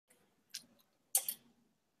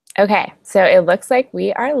Okay, so it looks like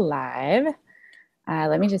we are live.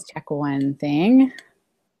 Let me just check one thing.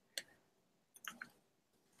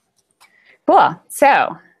 Cool. So,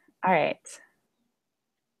 all right.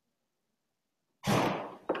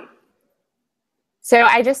 So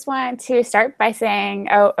I just want to start by saying,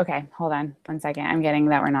 oh, okay, hold on one second. I'm getting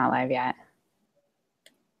that we're not live yet.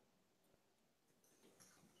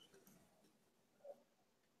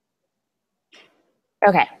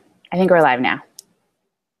 Okay, I think we're live now.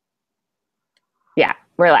 Yeah,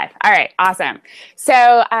 we're live. All right, awesome.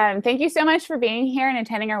 So thank you so much for being here and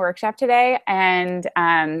attending our workshop today. And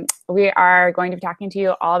we are going to be talking to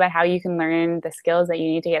you all about how you can learn the skills that you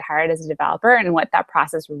need to get hired as a developer and what that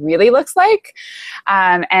process really looks like.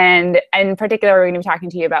 And in particular, we're going to be talking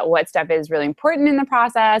to you about what stuff is really important in the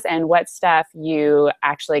process and what stuff you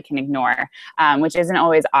actually can ignore, which isn't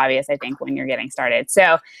always obvious, I think, when you're getting started.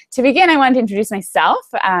 So to begin, I wanted to introduce myself.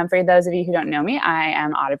 For those of you who don't know me, I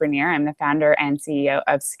am Adda Birnir. I'm the founder and CEO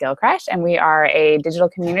of Skillcrush, and we are a digital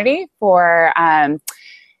community for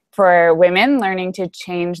women learning to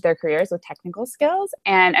change their careers with technical skills.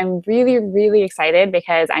 And I'm really, really excited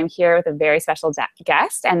because I'm here with a very special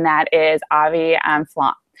guest, and that is Avi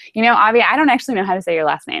Flom. You know, Avi, I don't actually know how to say your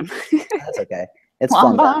last name. That's okay. It's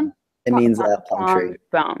Flombaum. It means plum tree.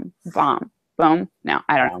 Boom. No,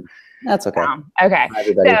 I don't know. That's okay. Okay. Hi,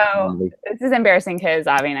 everybody. So this is embarrassing because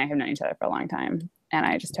Avi and I have known each other for a long time, and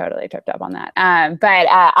I just totally tripped up on that. But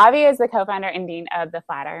Avi is the co-founder and dean of the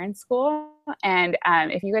Flatiron School. And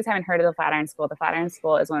if you guys haven't heard of the Flatiron School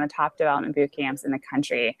is one of the top development boot camps in the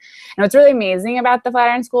country. And what's really amazing about the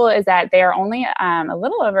Flatiron School is that they are only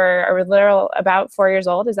about 4 years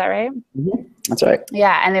old. Is that right? Mm-hmm. That's right.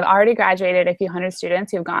 Yeah, and they've already graduated a few hundred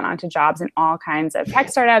students who've gone on to jobs in all kinds of tech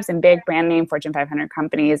startups and big brand name Fortune 500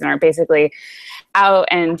 companies and are basically out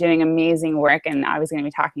and doing amazing work. And I was going to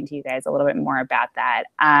be talking to you guys a little bit more about that.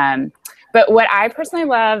 But what I personally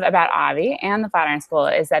love about Avi and the Flatiron School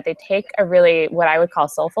is that they take a really, what I would call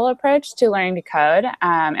soulful approach to learning to code.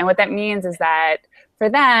 And what that means is that for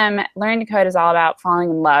them, learning to code is all about falling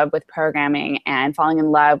in love with programming and falling in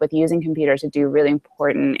love with using computers to do really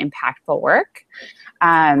important, impactful work.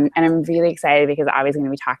 And I'm really excited because Avi's going to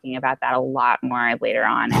be talking about that a lot more later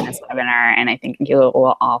on in this webinar, and I think you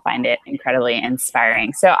will all find it incredibly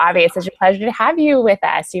inspiring. So Avi, it's such a pleasure to have you with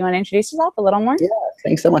us. Do you want to introduce yourself a little more? Yeah,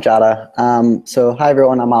 thanks so much, Adda. So hi,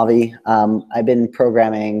 everyone. I'm Avi. I've been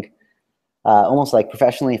programming almost like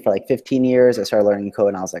professionally for like 15 years. I started learning code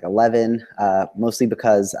when I was like 11, mostly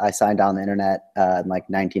because I signed on the internet in like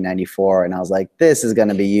 1994, and I was like, this is going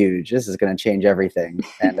to be huge. This is going to change everything.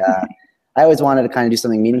 And I always wanted to kind of do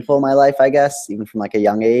something meaningful in my life, I guess, even from like a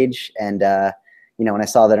young age. And, you know, when I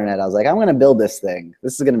saw the internet, I was like, I'm going to build this thing.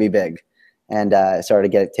 This is going to be big. And I started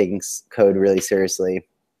taking code really seriously.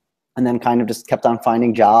 And then kind of just kept on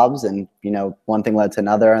finding jobs, and, you know, one thing led to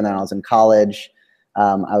another. And then I was in college.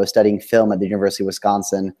 I was studying film at the University of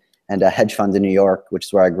Wisconsin, and a hedge fund in New York, which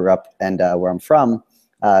is where I grew up and where I'm from,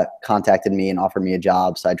 contacted me and offered me a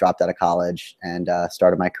job. So I dropped out of college and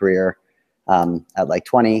started my career at like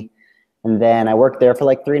 20. And then I worked there for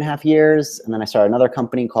like 3.5 years. And then I started another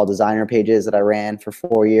company called Designer Pages that I ran for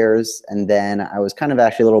 4 years. And then I was kind of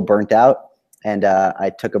actually a little burnt out. And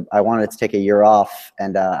I wanted to take a year off,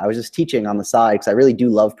 and I was just teaching on the side because I really do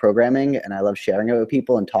love programming and I love sharing it with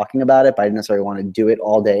people and talking about it, but I didn't necessarily want to do it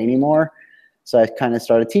all day anymore. So I kind of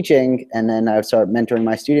started teaching, and then I started mentoring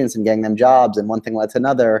my students and getting them jobs, and one thing led to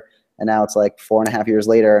another. And now it's like 4.5 years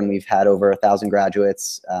later, and we've had over 1,000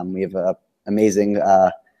 graduates. We have an amazing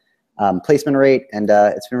placement rate, and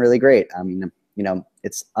it's been really great. I mean, you know,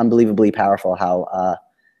 it's unbelievably powerful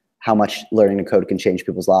how much learning to code can change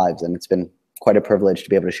people's lives, and it's been quite a privilege to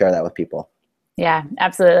be able to share that with people. Yeah,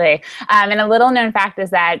 absolutely. And a little known fact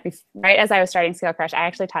is that right as I was starting Skillcrush, I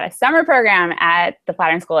actually taught a summer program at the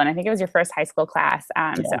Flatiron School, and I think it was your first high school class.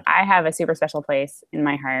 So I have a super special place in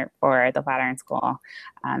my heart for the Flatiron School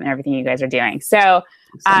and everything you guys are doing. So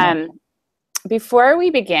before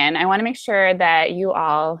we begin, I want to make sure that you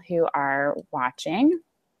all who are watching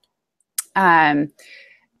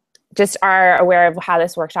just are aware of how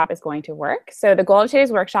this workshop is going to work. So the goal of today's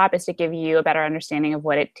workshop is to give you a better understanding of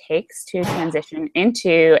what it takes to transition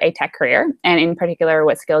into a tech career, and in particular,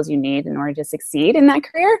 what skills you need in order to succeed in that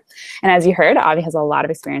career. And as you heard, Avi has a lot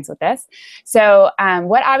of experience with this. So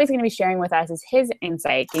what Avi's going to be sharing with us is his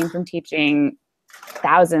insight gained from teaching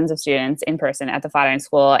thousands of students in person at the Flatiron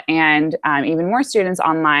School, and even more students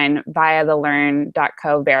online via the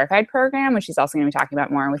learn.co verified program, which he's also going to be talking about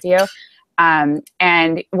more with you.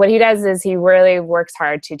 And what he does is he really works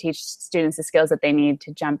hard to teach students the skills that they need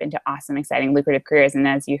to jump into awesome, exciting, lucrative careers. And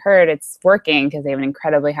as you heard, it's working because they have an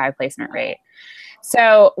incredibly high placement rate.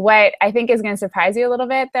 So what I think is going to surprise you a little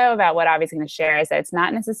bit, though, about what Avi's going to share is that it's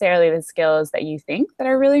not necessarily the skills that you think that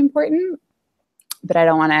are really important. But I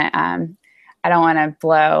don't want to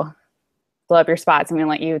blow up your spots. I'm going to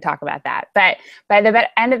let you talk about that. But by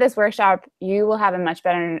the end of this workshop, you will have a much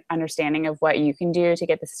better understanding of what you can do to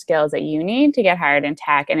get the skills that you need to get hired in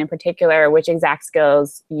tech, and in particular, which exact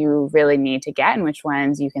skills you really need to get and which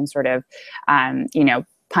ones you can sort of,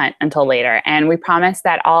 punt until later. And we promise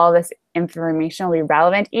that all this information will be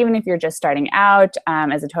relevant, even if you're just starting out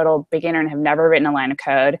as a total beginner and have never written a line of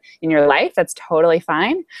code in your life. That's totally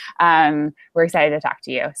fine. We're excited to talk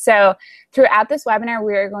to you. So throughout this webinar,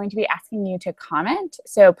 we're going to be asking you to comment.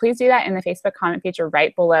 So please do that in the Facebook comment feature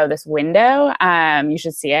right below this window. You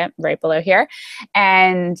should see it right below here.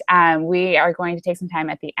 And we are going to take some time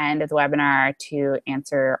at the end of the webinar to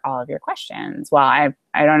answer all of your questions. Well,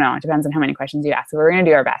 I don't know. It depends on how many questions you ask. So we're going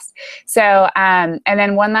to do our best. So, and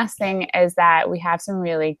then one last thing is that we have some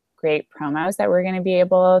really great promos that we're going to be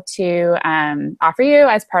able to offer you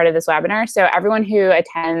as part of this webinar. So everyone who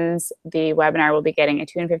attends the webinar will be getting a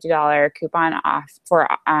 $250 coupon off for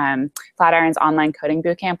Flatiron's online coding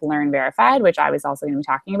bootcamp, Learn Verified, which I was also going to be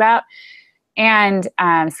talking about. And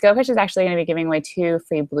Skillcrush is actually going to be giving away 2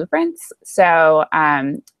 free blueprints. So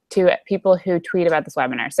to people who tweet about this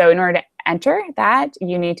webinar. So in order to enter that,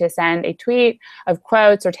 you need to send a tweet of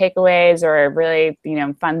quotes or takeaways or really,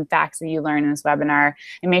 fun facts that you learn in this webinar,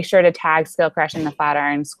 and make sure to tag Skillcrush in the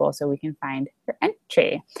Flatiron School so we can find your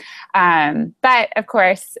entry. But of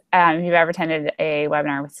course, if you've ever attended a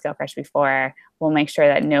webinar with Skillcrush before, we'll make sure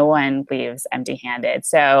that no one leaves empty-handed.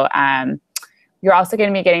 So you're also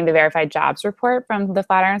going to be getting the verified jobs report from the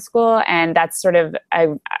Flatiron School, and that's sort of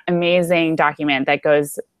an amazing document that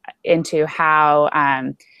goes into how,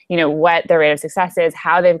 what their rate of success is,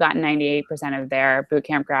 how they've gotten 98% of their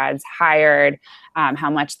bootcamp grads hired, how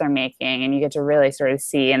much they're making, and you get to really sort of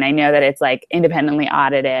see. And I know that it's like independently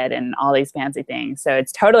audited and all these fancy things, so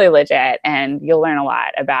it's totally legit, and you'll learn a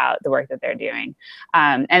lot about the work that they're doing.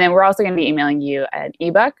 And then we're also going to be emailing you an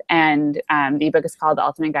ebook, and the ebook is called The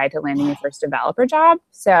Ultimate Guide to Landing Your First Developer Job.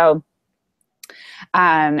 So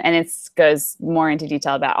and it goes more into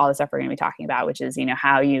detail about all the stuff we're going to be talking about, which is,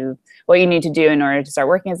 what you need to do in order to start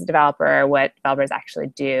working as a developer, what developers actually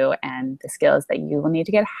do, and the skills that you will need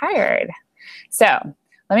to get hired. So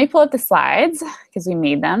let me pull up the slides because we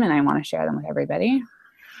made them and I want to share them with everybody.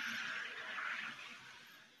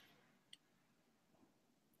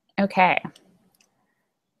 Okay.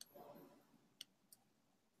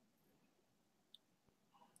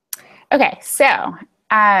 Okay, so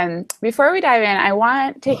before we dive in, I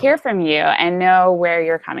want to hear from you and know where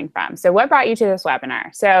you're coming from. So what brought you to this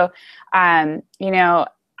webinar? So,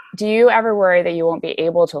 do you ever worry that you won't be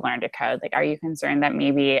able to learn to code? Like, are you concerned that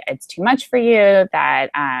maybe it's too much for you, that,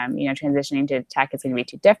 transitioning to tech is going to be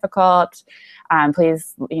too difficult?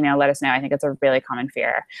 Please, let us know. I think it's a really common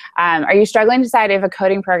fear. Are you struggling to decide if a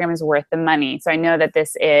coding program is worth the money? So I know that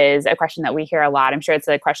this is a question that we hear a lot. I'm sure it's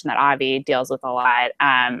a question that Avi deals with a lot.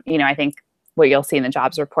 I think what you'll see in the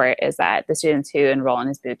jobs report is that the students who enroll in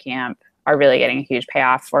his boot camp are really getting a huge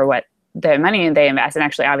payoff for what the money they invest. And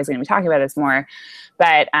actually, obviously, going to be talking about this more.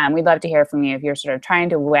 But we'd love to hear from you if you're sort of trying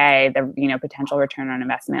to weigh the potential return on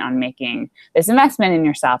investment on making this investment in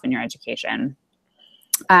yourself and your education.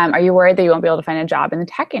 Are you worried that you won't be able to find a job in the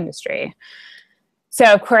tech industry?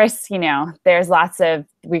 So of course, there's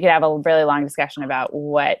we could have a really long discussion about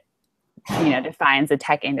what defines the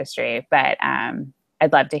tech industry, but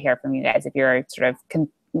I'd love to hear from you guys if you're sort of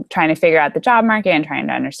trying to figure out the job market and trying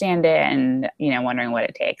to understand it and, wondering what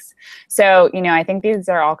it takes. So, I think these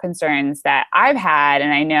are all concerns that I've had,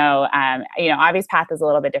 and I know, Avi's path is a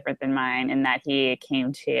little bit different than mine in that he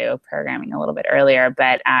came to programming a little bit earlier,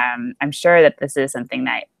 but I'm sure that this is something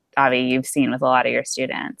that, Avi, you've seen with a lot of your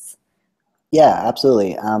students. Yeah,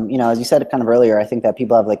 absolutely. As you said kind of earlier, I think that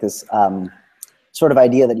people have like this sort of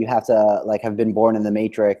idea that you have to have been born in the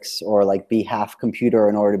matrix or be half computer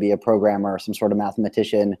in order to be a programmer or some sort of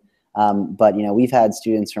mathematician. But we've had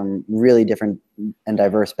students from really different and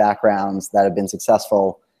diverse backgrounds that have been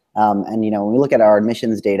successful. And when we look at our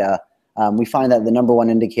admissions data, we find that the #1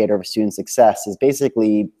 indicator of student success is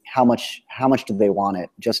basically how much do they want it.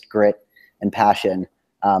 Just grit and passion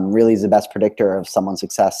really is the best predictor of someone's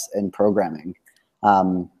success in programming.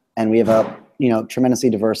 And we have a tremendously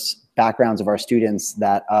diverse backgrounds of our students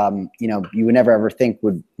that you would never ever think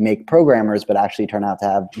would make programmers, but actually turn out to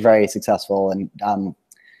have very successful and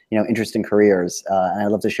interesting careers. And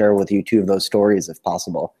I'd love to share with you 2 of those stories if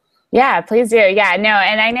possible. Yeah, please do. Yeah, no,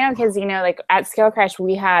 and I know because, like at Skillcrush,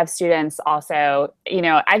 we have students also,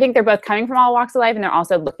 I think they're both coming from all walks of life and they're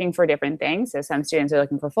also looking for different things. So some students are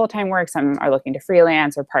looking for full-time work, some are looking to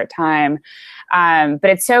freelance or part-time. But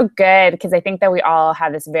it's so good because I think that we all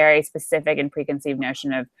have this very specific and preconceived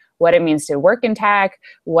notion of what it means to work in tech,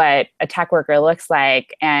 what a tech worker looks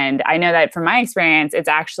like. And I know that from my experience, it's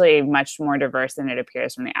actually much more diverse than it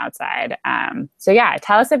appears from the outside. So yeah,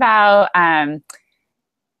 tell us about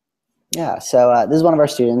Yeah, so this is one of our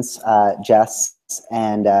students, Jess,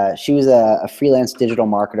 and she was a freelance digital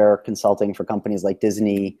marketer consulting for companies like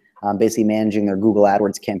Disney, basically managing their Google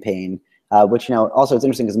AdWords campaign, which, also it's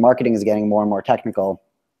interesting because marketing is getting more and more technical.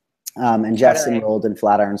 And Jess totally. enrolled in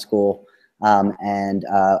Flatiron School and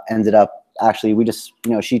ended up actually, we just,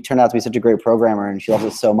 she turned out to be such a great programmer and she loves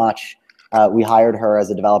us so much. We hired her as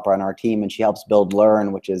a developer on our team and she helps build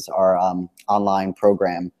Learn, which is our online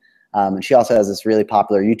program. And she also has this really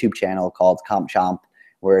popular YouTube channel called Comp Chomp,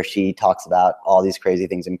 where she talks about all these crazy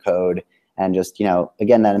things in code. And just,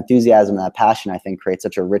 again, that enthusiasm, that passion, I think creates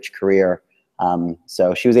such a rich career.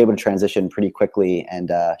 So she was able to transition pretty quickly and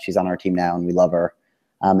she's on our team now and we love her.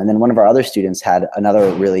 And then one of our other students had another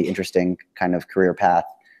really interesting kind of career path.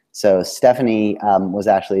 So Stephanie was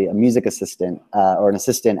actually a music assistant or an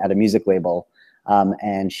assistant at a music label.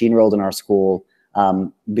 And she enrolled in our school,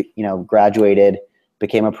 graduated,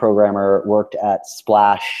 became a programmer, worked at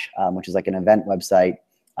Splash, which is like an event website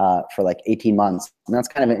for like 18 months. And that's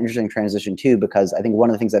kind of an interesting transition too, because I think one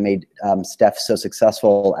of the things that made Steph so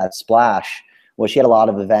successful at Splash was she had a lot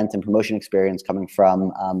of event and promotion experience coming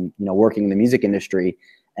from, working in the music industry.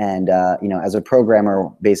 And, as a programmer,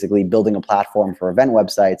 basically building a platform for event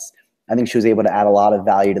websites, I think she was able to add a lot of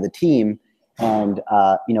value to the team. And,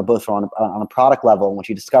 both on a product level, and what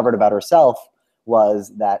she discovered about herself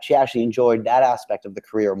was that she actually enjoyed that aspect of the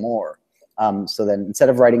career more. So then instead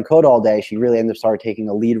of writing code all day, she really ended up started taking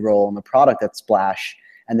a lead role in the product at Splash,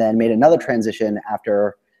 and then made another transition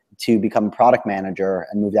after to become a product manager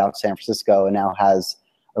and moved out to San Francisco and now has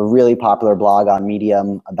a really popular blog on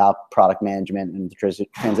Medium about product management and the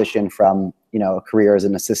transition from, a career as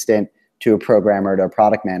an assistant to a programmer to a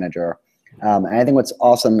product manager. And I think what's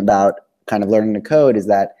awesome about kind of learning to code is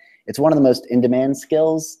that it's one of the most in-demand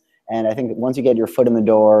skills. And I think once you get your foot in the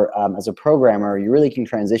door as a programmer, you really can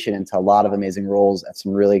transition into a lot of amazing roles at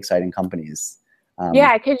some really exciting companies.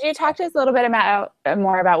 Yeah, could you talk to us a little bit about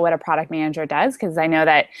more about what a product manager does? Because I know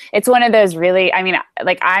that it's one of those really, I mean,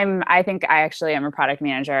 like I think I actually am a product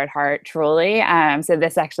manager at heart, truly. So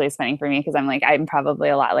this actually is funny for me because I'm probably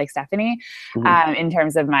a lot like Stephanie in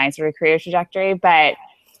terms of my sort of career trajectory. But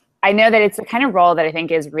I know that it's the kind of role that I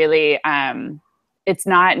think is really, it's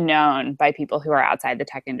not known by people who are outside the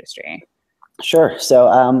tech industry. Sure.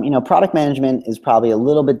 So, product management is probably a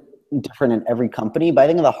little bit different in every company, but I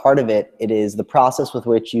think at the heart of it, it is the process with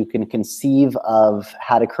which you can conceive of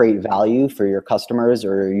how to create value for your customers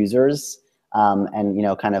or your users,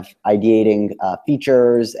 and kind of ideating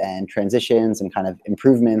features and transitions and kind of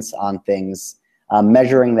improvements on things,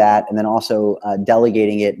 measuring that, and then also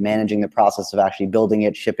delegating it, managing the process of actually building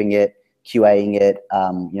it, shipping it, QAing it,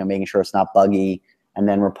 making sure it's not buggy, and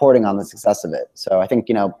then reporting on the success of it. So I think,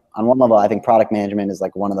 on one level, I think product management is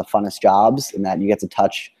like one of the funnest jobs in that you get to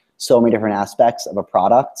touch so many different aspects of a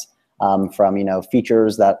product, from,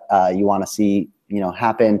 features that you want to see,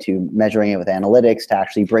 happen, to measuring it with analytics, to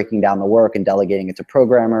actually breaking down the work and delegating it to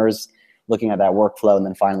programmers, looking at that workflow, and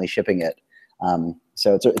then finally shipping it.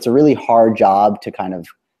 So it's a really hard job to kind of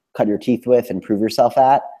cut your teeth with and prove yourself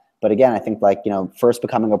at. But again, I think first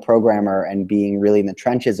becoming a programmer and being really in the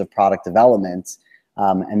trenches of product development,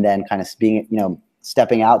 and then kind of being,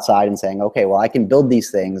 stepping outside and saying, okay, well, I can build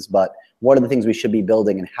these things, but what are the things we should be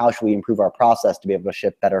building and how should we improve our process to be able to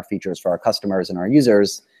ship better features for our customers and our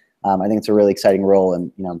users? I think it's a really exciting role.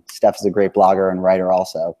 And, Steph is a great blogger and writer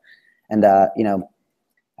also. And,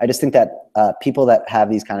 I just think that people that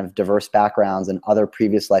have these kind of diverse backgrounds and other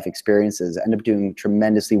previous life experiences end up doing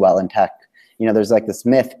tremendously well in tech. There's like this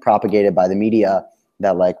myth propagated by the media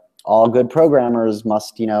that like all good programmers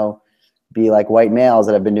must, be like white males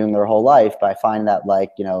that have been doing their whole life. But I find that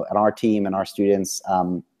at our team and our students,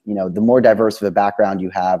 the more diverse of a background you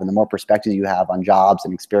have and the more perspectives you have on jobs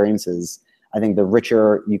and experiences, I think the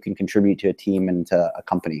richer you can contribute to a team and to a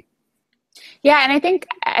company. Yeah, and I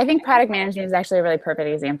think product management is actually a really perfect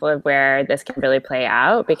example of where this can really play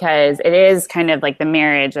out, because it is kind of like the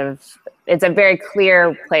marriage of, it's a very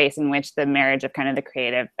clear place in which the marriage of kind of the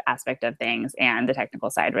creative aspect of things and the technical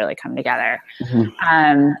side really come together.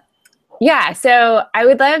 Yeah, so I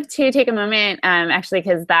would love to take a moment, actually,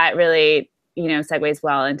 because that really, segues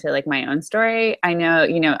well into like my own story. I know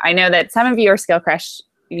that some of you are Skillcrush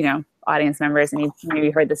audience members, and you've maybe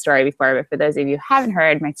heard the story before, but for those of you who haven't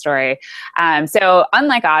heard my story, so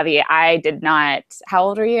unlike Avi, I did not, how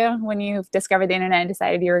old were you when you discovered the internet and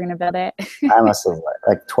decided you were going to build it? I must have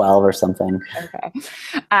like 12 or something. Okay.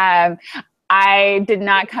 I did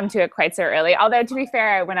not come to it quite so early, although to be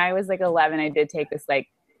fair, when I was like 11, I did take this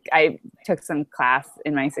I took some class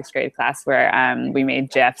in my 6th grade class where we made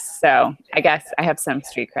GIFs. So I guess I have some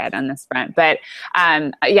street cred on this front. But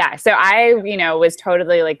yeah, so I, was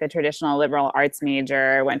totally like the traditional liberal arts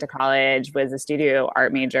major, went to college, was a studio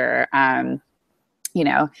art major,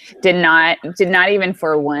 did not even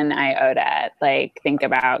for one iota think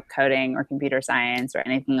about coding or computer science or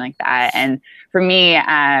anything like that. And for me,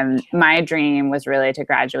 my dream was really to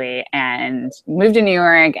graduate and move to New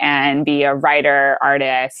York and be a writer,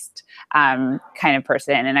 artist kind of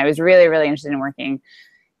person. And I was really, really interested in working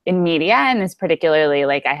in media, and it's particularly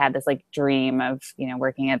I had this dream of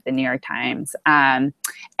working at the New York Times. And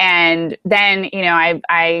then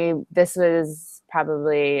this was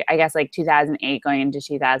probably, I guess, 2008 going into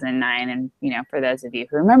 2009. And, for those of you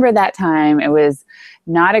who remember that time, it was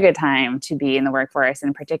not a good time to be in the workforce.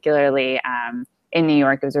 And particularly in New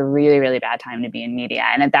York, it was a really, really bad time to be in media.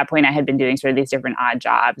 And at that point, I had been doing sort of these different odd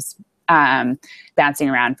jobs, bouncing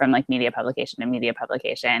around from media publication to media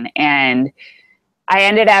publication. And I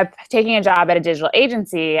ended up taking a job at a digital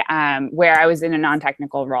agency where I was in a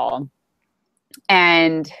non-technical role.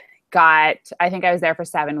 And I think I was there for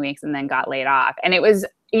 7 weeks and then got laid off. And it was,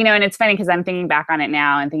 and it's funny because I'm thinking back on it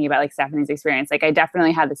now and thinking about Stephanie's experience. I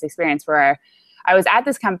definitely had this experience where I was at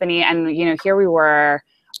this company and, here we were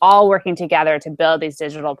all working together to build these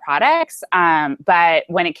digital products. But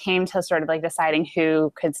when it came to sort of deciding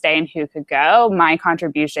who could stay and who could go, my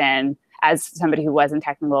contribution as somebody who wasn't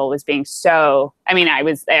technical was being so, I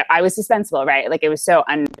was dispensable, right? It was so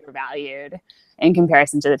undervalued in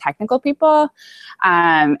comparison to the technical people.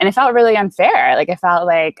 And it felt really unfair. I felt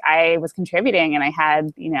like I was contributing and I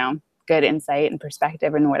had, good insight and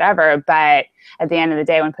perspective and whatever. But at the end of the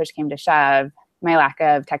day, when push came to shove, my lack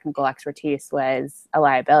of technical expertise was a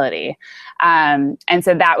liability. And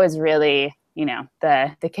so that was really,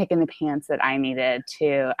 the kick in the pants that I needed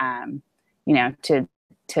to,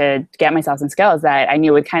 to get myself some skills that I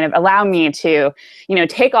knew would kind of allow me to,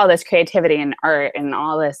 take all this creativity and art and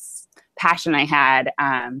all this passion I had,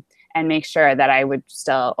 and make sure that I would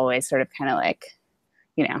still always sort of kind of I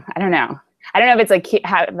don't know if it's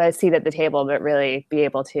have a seat at the table, but really be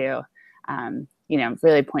able to,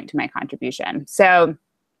 really point to my contribution. So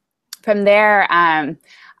from there,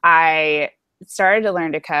 I started to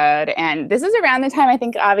learn to code. And this is around the time, I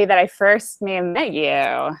think, Avi, that I first may have met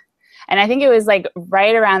you. And I think it was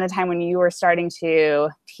right around the time when you were starting to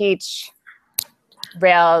teach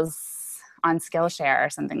Rails on Skillshare or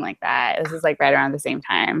something like that. This is right around the same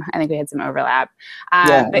time. I think we had some overlap. Yeah,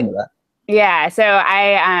 I remember that. Yeah. So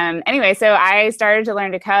so I started to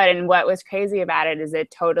learn to code, and what was crazy about it is it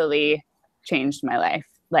totally changed my life,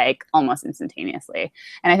 almost instantaneously.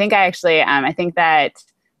 And I think I think that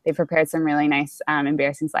they prepared some really nice,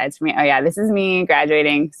 embarrassing slides for me. Oh yeah, this is me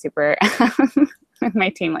graduating super, my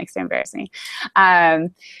team likes to embarrass me.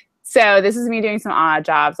 So this is me doing some odd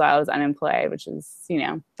jobs while I was unemployed, which is,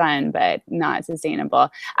 fun, but not sustainable.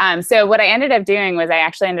 So what I ended up doing was I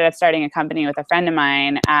actually ended up starting a company with a friend of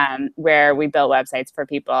mine where we built websites for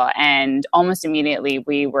people. And almost immediately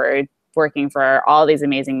we were working for all these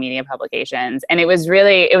amazing media publications. And it was a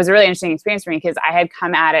really interesting experience for me because I had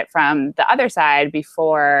come at it from the other side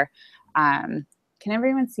before. Can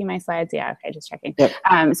everyone see my slides? Yeah, okay, just checking.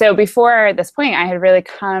 Yep. So before this point, I had really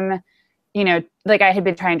come, I had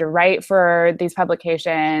been trying to write for these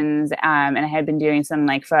publications, and I had been doing some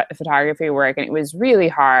photography work, and it was really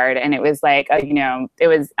hard. And it was it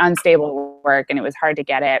was unstable work, and it was hard to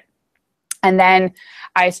get it. And then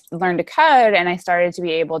I learned to code, and I started to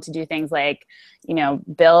be able to do things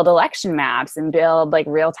build election maps and build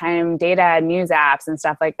real-time data news apps and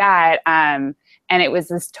stuff like that. And it was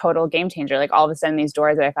this total game changer. All of a sudden, these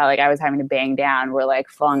doors that I felt like I was having to bang down were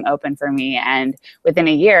flung open for me. And within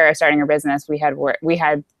a year of starting a business, we got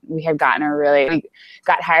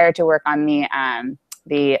hired to work on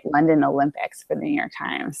the London Olympics for the New York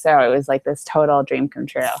Times. So it was this total dream come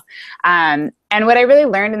true. And what I really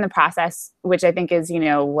learned in the process, which I think is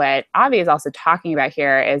what Avi is also talking about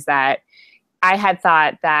here, is that I had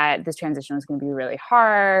thought that this transition was going to be really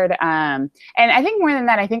hard. And I think more than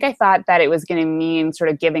that, I think I thought that it was going to mean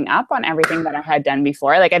sort of giving up on everything that I had done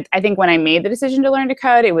before. I think when I made the decision to learn to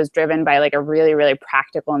code, it was driven by a really, really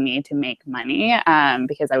practical need to make money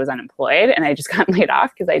because I was unemployed and I just got laid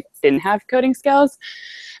off because I didn't have coding skills.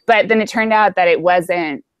 But then it turned out that it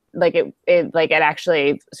wasn't it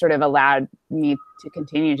actually sort of allowed me to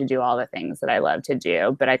continue to do all the things that I love to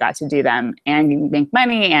do, but I got to do them and make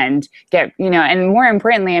money and get, and more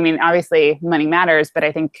importantly, I mean, obviously money matters, but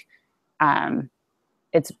I think,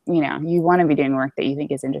 it's, you want to be doing work that you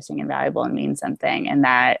think is interesting and valuable and means something. And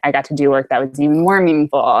that I got to do work that was even more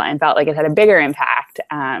meaningful and felt like it had a bigger impact.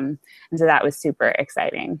 And so that was super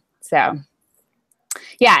exciting. So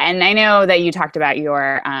yeah. And I know that you talked about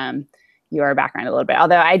your background a little bit,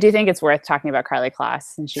 although I do think it's worth talking about Carly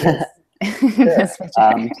Kloss, and she is.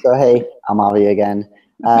 So hey, I'm Avi again.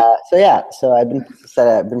 So I've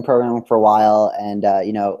been programming for a while, and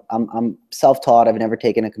I'm self-taught. I've never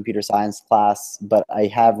taken a computer science class, but I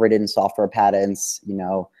have written software patents.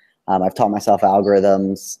 I've taught myself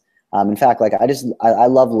algorithms. In fact, like I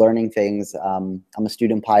love learning things. I'm a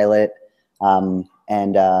student pilot,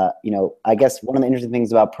 I guess one of the interesting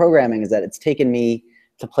things about programming is that it's taken me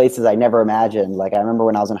to places I never imagined. Like I remember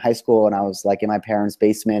when I was in high school and I was like in my parents'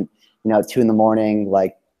 basement, at 2 a.m,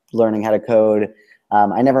 like learning how to code.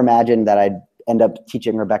 I never imagined that I'd end up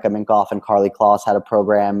teaching Rebecca Minkoff and Carly Kloss how to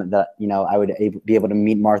program, that, I would be able to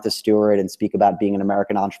meet Martha Stewart and speak about being an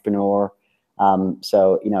American entrepreneur.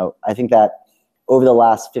 I think that over the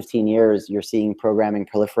last 15 years, you're seeing programming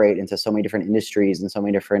proliferate into so many different industries and so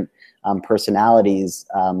many different personalities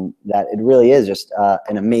that it really is just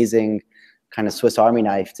an amazing kind of Swiss Army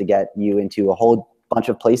knife to get you into a whole bunch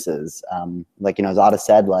of places. As Adda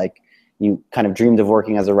said, like, you kind of dreamed of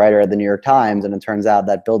working as a writer at the New York Times, and it turns out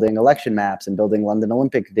that building election maps and building London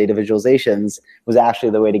Olympic data visualizations was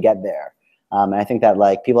actually the way to get there. And I think that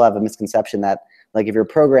like people have a misconception that like if you're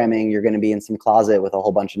programming, you're going to be in some closet with a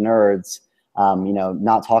whole bunch of nerds,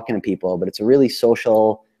 not talking to people. But it's a really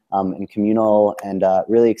social and communal and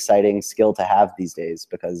really exciting skill to have these days,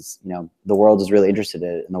 because the world is really interested in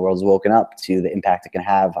it, and the world is woken up to the impact it can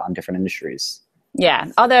have on different industries.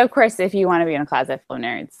 Yeah. Although, of course, if you want to be in a closet full of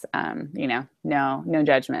nerds, no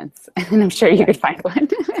judgments. And I'm sure you could find one.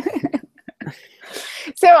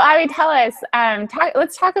 So, Avi, tell us,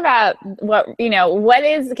 let's talk about what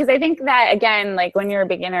is, because I think that, again, like when you're a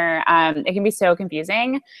beginner, it can be so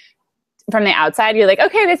confusing from the outside. You're like,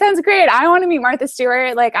 okay, this sounds great. I want to meet Martha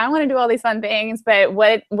Stewart. Like, I want to do all these fun things, but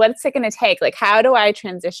what's it going to take? Like, how do I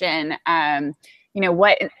transition?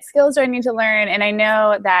 What skills do I need to learn? And I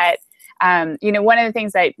know that, one of the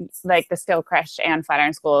things that like the Skillcrush and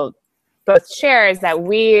Flatiron School both share is that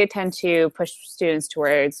we tend to push students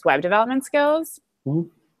towards web development skills. Mm-hmm.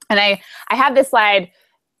 And I have this slide,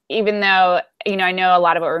 even though, I know a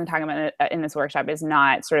lot of what we're talking about in this workshop is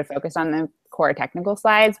not sort of focused on the core technical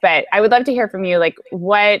slides, but I would love to hear from you, like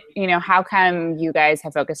how come you guys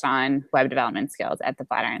have focused on web development skills at the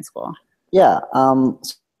Flatiron School? Yeah. So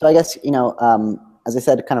I guess, as I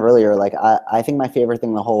said kind of earlier, like I think my favorite thing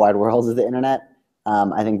in the whole wide world is the internet.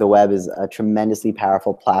 I think the web is a tremendously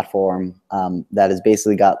powerful platform that has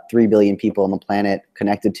basically got 3 billion people on the planet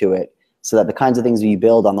connected to it, so that the kinds of things we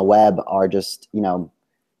build on the web are just,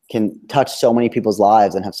 can touch so many people's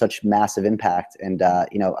lives and have such massive impact. And, I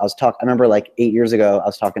remember like 8 years ago, I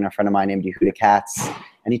was talking to a friend of mine named Yehuda Katz,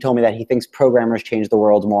 and he told me that he thinks programmers change the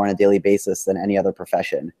world more on a daily basis than any other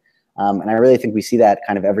profession. And I really think we see that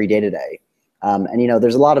kind of every day today.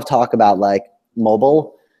 There's a lot of talk about like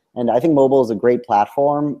mobile, and I think mobile is a great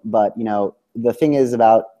platform, but the thing is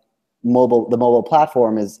about the mobile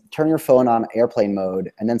platform is turn your phone on airplane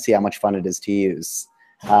mode and then see how much fun it is to use.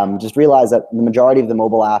 Just realize that the majority of the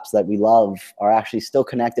mobile apps that we love are actually still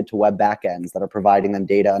connected to web backends that are providing them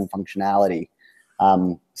data and functionality.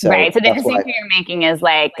 Right. So the distinction you're making is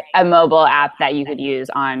like a mobile app that you could use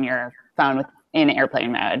on your phone in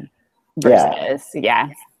airplane mode versus, yeah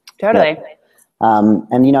totally. Yeah.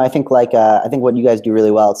 I think I think what you guys do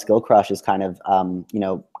really well at Skillcrush is kind of,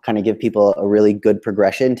 kind of give people a really good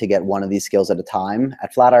progression to get one of these skills at a time.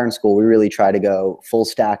 At Flatiron School, we really try to go full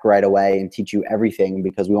stack right away and teach you everything,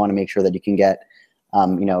 because we want to make sure that you can get,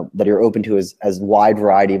 that you're open to as wide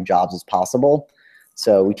variety of jobs as possible.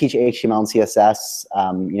 So we teach HTML and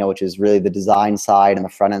CSS, which is really the design side and the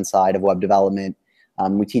front end side of web development.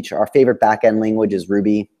 We teach our favorite back-end language is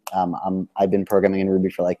Ruby. I've been programming in Ruby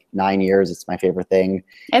for like 9 years. It's my favorite thing.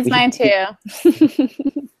 It's mine too.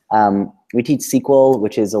 We teach SQL,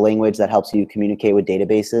 which is a language that helps you communicate with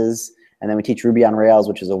databases. And then we teach Ruby on Rails,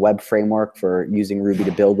 which is a web framework for using Ruby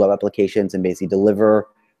to build web applications and basically deliver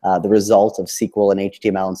the result of SQL and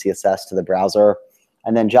HTML and CSS to the browser.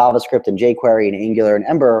 And then JavaScript and jQuery and Angular and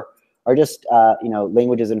Ember are just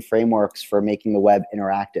languages and frameworks for making the web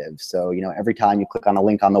interactive. So every time you click on a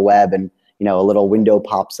link on the web and a little window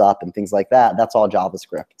pops up and things like that, that's all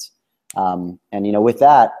JavaScript. And, you know, with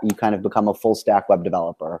that, you kind of become a full stack web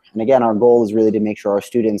developer. And again, our goal is really to make sure our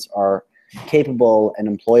students are capable and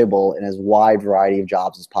employable in as wide variety of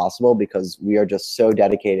jobs as possible, because we are just so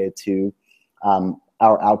dedicated to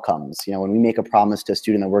our outcomes. You know, when we make a promise to a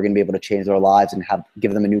student that we're going to be able to change their lives and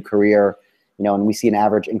give them a new career, you know, and we see an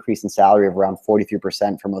average increase in salary of around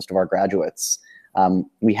 43% for most of our graduates,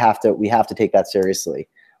 we have to take that seriously.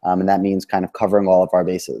 And that means kind of covering all of our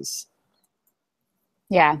bases.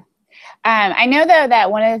 Yeah. I know, though, that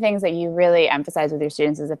one of the things that you really emphasize with your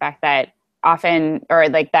students is the fact that often, or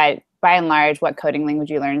like that by and large, what coding language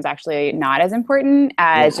you learn is actually not as important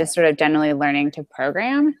as just sort of generally learning to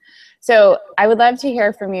program. So I would love to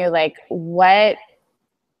hear from you, like, what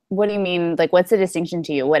do you mean? Like, what's the distinction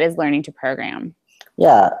to you? What is learning to program?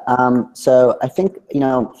 Yeah. So I think, you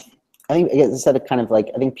know, I think, as I said, it kind of like,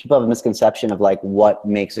 I think people have a misconception of like what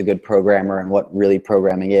makes a good programmer and what really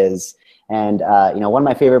programming is. And, you know, one of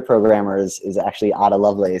my favorite programmers is actually Ada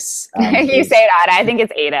Lovelace. You say it Ada. I think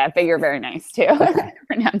it's Ada, but you're very nice too.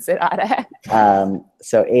 Pronounce it Ada.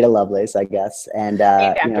 So Ada Lovelace, I guess. And,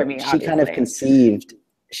 you know, she kind of conceived,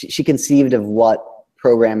 she conceived of what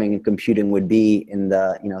programming and computing would be in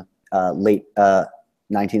the, you know, late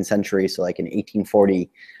 19th century. So like in 1840,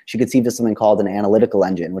 she conceived of something called an analytical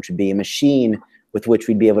engine, which would be a machine with which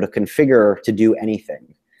we'd be able to configure to do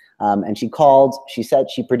anything. And she said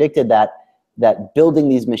she predicted that building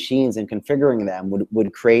these machines and configuring them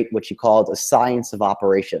would create what she called a science of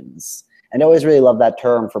operations. And I always really loved that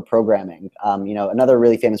term for programming. You know, another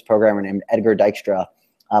really famous programmer named Edgar Dijkstra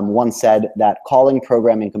once said that calling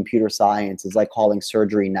programming computer science is like calling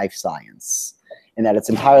surgery knife science, and that it's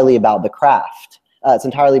entirely about the craft. It's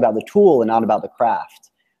entirely about the tool and not about the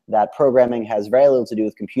craft. That programming has very little to do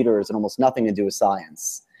with computers and almost nothing to do with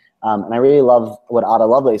science. And I really love what Ada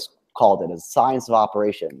Lovelace called it, as science of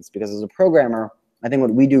operations, because as a programmer, I think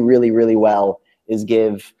what we do really, really well is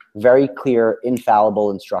give very clear,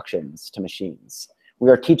 infallible instructions to machines. We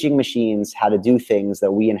are teaching machines how to do things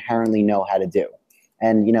that we inherently know how to do.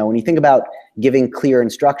 And, you know, when you think about giving clear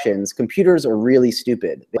instructions, computers are really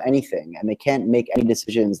stupid. They do anything, and they can't make any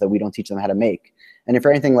decisions that we don't teach them how to make. And if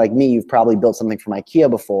you're anything like me, you've probably built something from IKEA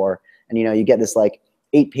before, and, you know, you get this like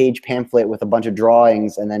 8-page pamphlet with a bunch of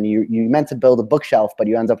drawings, and then you meant to build a bookshelf, but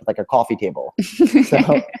you end up with like a coffee table.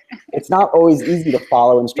 So it's not always easy to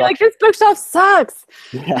follow instructions. You're like, this bookshelf sucks.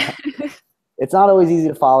 Yeah. It's not always easy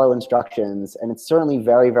to follow instructions, and it's certainly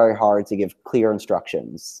very, very hard to give clear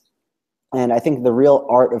instructions. And I think the real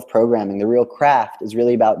art of programming, the real craft, is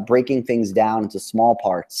really about breaking things down into small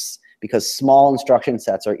parts, because small instruction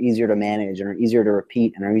sets are easier to manage and are easier to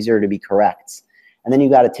repeat and are easier to be correct. And then you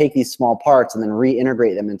got to take these small parts and then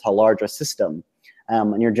reintegrate them into a larger system.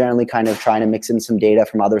 And you're generally kind of trying to mix in some data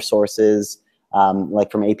from other sources,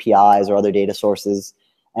 like from APIs or other data sources.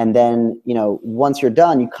 And then, you know, once you're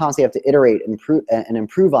done, you constantly have to iterate and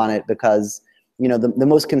improve on it, because, you know, the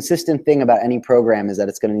most consistent thing about any program is that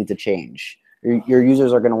it's going to need to change. Your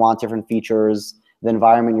users are going to want different features. The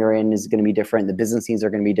environment you're in is going to be different. The business needs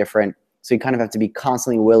are going to be different. So you kind of have to be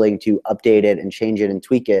constantly willing to update it and change it and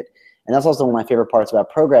tweak it. And that's also one of my favorite parts about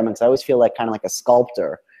programming, because I always feel like kind of like a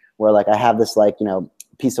sculptor, where like I have this like, you know,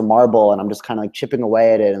 piece of marble, and I'm just kind of like chipping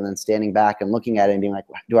away at it and then standing back and looking at it and being like,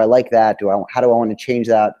 do I like that? How do I want to change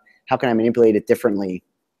that? How can I manipulate it differently?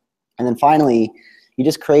 And then finally, you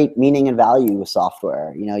just create meaning and value with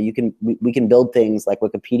software. You know, we can build things like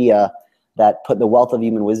Wikipedia that put the wealth of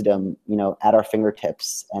human wisdom, you know, at our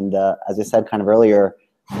fingertips. And as I said kind of earlier,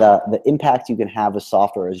 the impact you can have with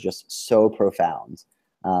software is just so profound.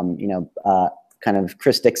 You know, kind of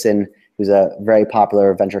Chris Dixon, who's a very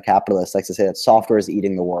popular venture capitalist, likes to say that software is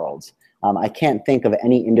eating the world. I can't think of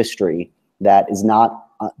any industry that is not,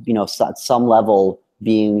 you know, at some level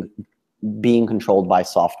being controlled by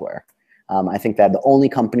software. I think that the only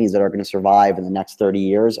companies that are going to survive in the next 30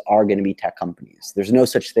 years are going to be tech companies. There's no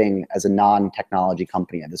such thing as a non-technology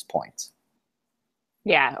company at this point.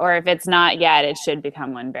 Yeah, or if it's not yet, it should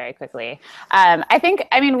become one very quickly. I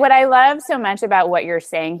mean, what I love so much about what you're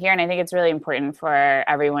saying here, and I think it's really important for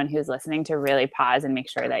everyone who's listening to really pause and make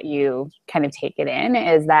sure that you kind of take it in,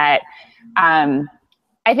 is that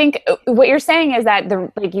I think what you're saying is that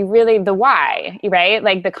the why, right?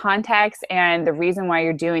 Like the context and the reason why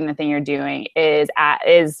you're doing the thing you're doing is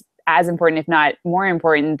as important, if not more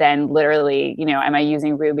important than literally, you know, am I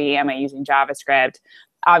using Ruby? Am I using JavaScript?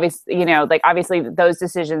 Obviously, you know, like obviously those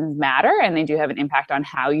decisions matter and they do have an impact on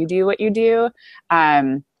how you do what you do.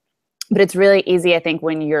 But it's really easy, I think,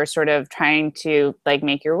 when you're sort of trying to like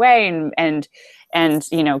make your way and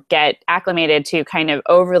you know, get acclimated to kind of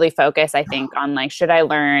overly focus, I think, on like, should I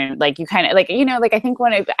learn, like you kind of like, you know, like I think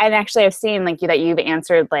and actually I've seen like that you've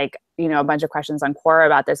answered like a bunch of questions on Quora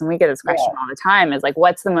about this, and we get this question all the time, is like,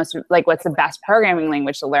 what's the best programming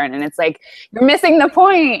language to learn? And it's like, you're missing the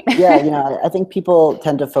point. Yeah, I think people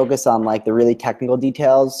tend to focus on like the really technical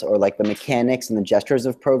details or like the mechanics and the gestures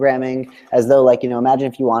of programming, as though like,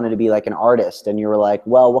 imagine if you wanted to be like an artist and you were like,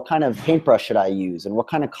 well, what kind of paintbrush should I use? And what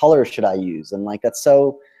kind of colors should I use? And like, that's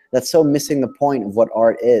so missing the point of what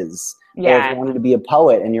art is. Yeah. Or if you wanted to be a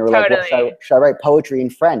poet and you were like, well, should I write poetry in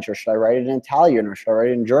French, or should I write it in Italian, or should I write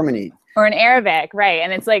it in Germany? Or in Arabic, right?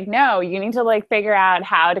 And it's like, no, you need to like figure out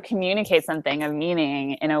how to communicate something of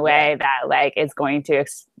meaning in a way that like is going to,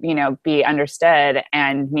 be understood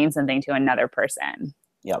and mean something to another person.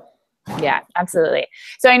 Yep. Yeah, absolutely.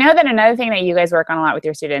 So I know that another thing that you guys work on a lot with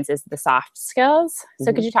your students is the soft skills.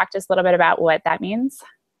 So could you talk to us a little bit about what that means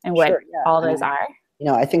and what all those are?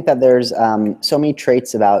 I think that there's so many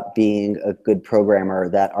traits about being a good programmer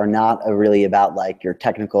that are not really about like your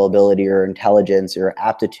technical ability or intelligence or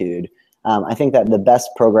aptitude. I think that the best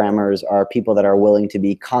programmers are people that are willing to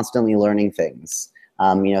be constantly learning things.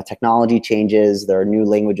 Technology changes, there are new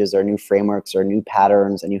languages, there are new frameworks, there are new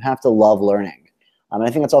patterns, and you have to love learning. And I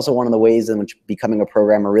think that's also one of the ways in which becoming a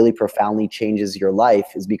programmer really profoundly changes your life,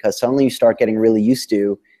 is because suddenly you start getting really used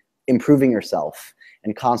to improving yourself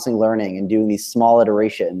and constantly learning and doing these small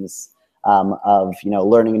iterations of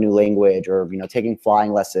learning a new language, or taking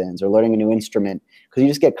flying lessons or learning a new instrument, because you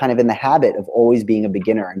just get kind of in the habit of always being a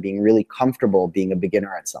beginner and being really comfortable being a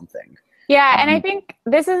beginner at something. Yeah, and I think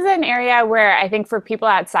this is an area where I think for people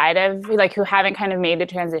outside of like who haven't kind of made the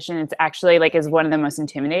transition, it's actually like is one of the most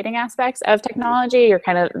intimidating aspects of technology. You're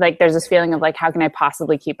kind of like, there's this feeling of like, how can I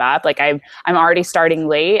possibly keep up? Like I'm already starting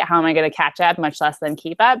late. How am I going to catch up, much less than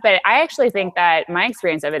keep up? But I actually think that my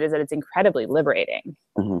experience of it is that it's incredibly liberating.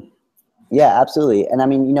 Mm-hmm. Yeah, absolutely. And I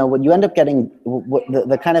mean, what you end up getting,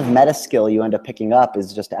 the kind of meta skill you end up picking up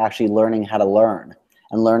is just actually learning how to learn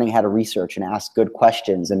and learning how to research and ask good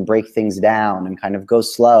questions and break things down and kind of go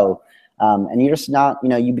slow. And you're just not,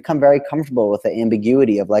 you become very comfortable with the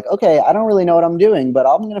ambiguity of like, okay, I don't really know what I'm doing, but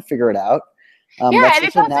I'm going to figure it out. Yeah, and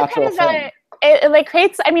it's also kind of it like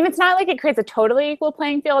creates, I mean, it's not like it creates a totally equal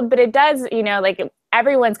playing field, but it does, like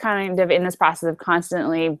everyone's kind of in this process of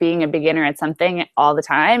constantly being a beginner at something all the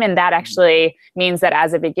time. And that actually means that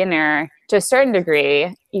as a beginner, to a certain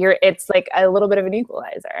degree, it's like a little bit of an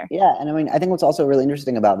equalizer. Yeah, and I mean, I think what's also really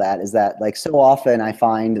interesting about that is that like so often I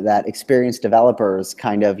find that experienced developers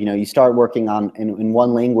kind of, you start working on in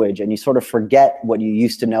one language and you sort of forget what you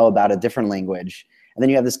used to know about a different language. And then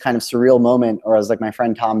you have this kind of surreal moment, or as like my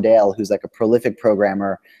friend Tom Dale, who's like a prolific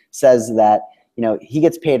programmer, says that, he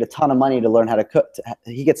gets paid a ton of money to learn how to cook.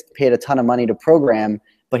 He gets paid a ton of money to program,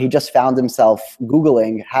 but he just found himself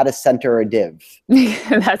Googling how to center a div.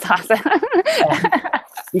 That's awesome.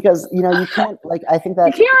 Because, you can't, like, I think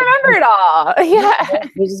that you can't remember it all. Yeah.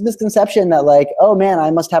 There's this misconception that like, oh man, I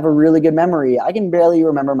must have a really good memory. I can barely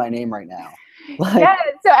remember my name right now. Like, yeah,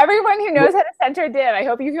 so everyone who knows how to center a div, I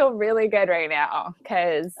hope you feel really good right now,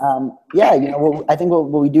 because I think what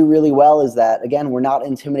we do really well is that, again, we're not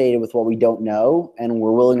intimidated with what we don't know, and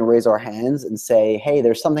we're willing to raise our hands and say, hey,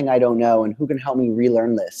 there's something I don't know, and who can help me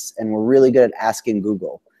relearn this? And we're really good at asking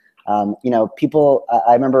Google. People,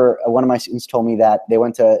 I remember one of my students told me that they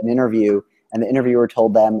went to an interview and the interviewer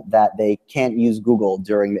told them that they can't use Google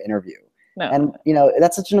during the interview. No. And,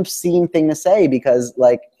 that's such an obscene thing to say, because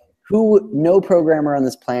like, no programmer on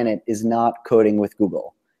this planet is not coding with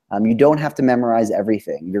Google. You don't have to memorize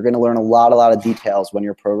everything. You're going to learn a lot of details when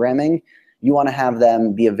you're programming. You want to have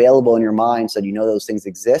them be available in your mind so that you know those things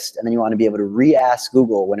exist, and then you want to be able to re-ask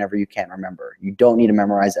Google whenever you can't remember. You don't need to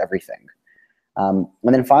memorize everything. And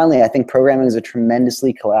then finally, I think programming is a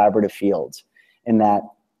tremendously collaborative field, in that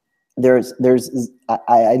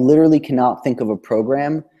I literally cannot think of a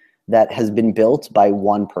program that has been built by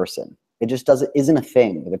one person. It just isn't a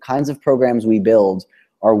thing. The kinds of programs we build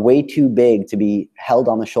are way too big to be held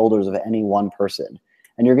on the shoulders of any one person.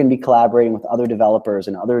 And you're going to be collaborating with other developers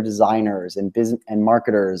and other designers and business and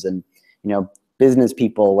marketers and business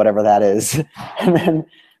people, whatever that is, and then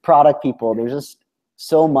product people. There's just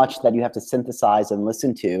so much that you have to synthesize and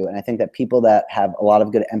listen to. And I think that people that have a lot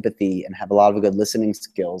of good empathy and have a lot of good listening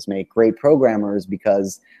skills make great programmers,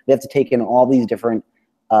 because they have to take in all these different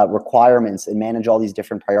requirements and manage all these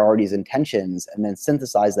different priorities and tensions, and then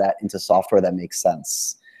synthesize that into software that makes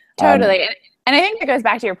sense. Totally. And I think that goes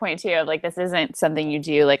back to your point too, of like, this isn't something you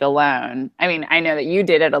do like alone. I mean, I know that you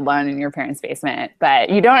did it alone in your parents' basement, but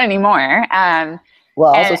you don't anymore.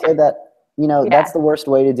 Well, I'll also say that, you know, Yeah. that's the worst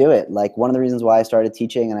way to do it. Like, one of the reasons why I started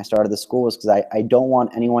teaching and I started the school was because I don't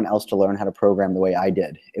want anyone else to learn how to program the way I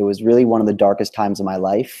did. It was really one of the darkest times of my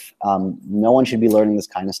life. No one should be learning this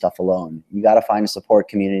kind of stuff alone. You got to find a support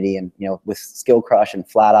community, and, you know, with Skillcrush and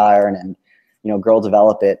Flatiron and, you know, Girl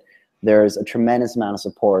Develop It, there's a tremendous amount of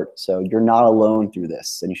support. So you're not alone through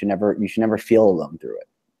this, and you should never feel alone through it.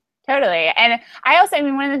 Totally. And I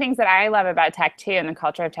mean, one of the things that I love about tech too, and the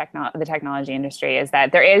culture of the technology industry, is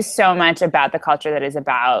that there is so much about the culture that is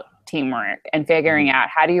about teamwork and figuring out,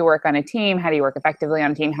 how do you work on a team? How do you work effectively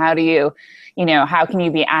on a team? How do you, how can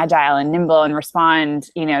you be agile and nimble and respond,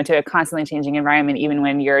 to a constantly changing environment, even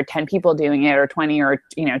when you're 10 people doing it, or 20, or,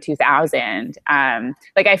 2000.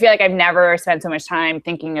 Like, I feel like I've never spent so much time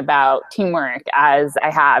thinking about teamwork as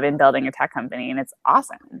I have in building a tech company. And it's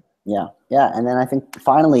awesome. Yeah. Yeah. And then I think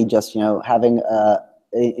finally, just, having,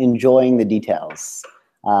 enjoying the details.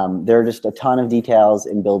 There are just a ton of details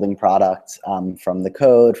in building products, from the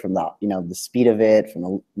code, from the, the speed of it,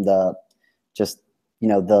 from the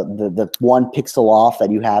one pixel off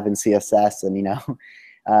that you have in CSS, and,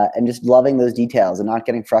 and just loving those details and not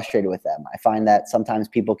getting frustrated with them. I find that sometimes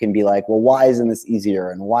people can be like, well, why isn't this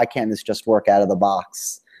easier? And why can't this just work out of the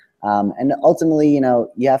box? And ultimately,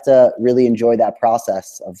 you have to really enjoy that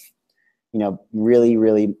process of, really,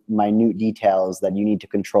 really minute details that you need to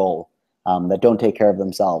control, that don't take care of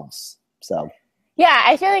themselves. So. Yeah,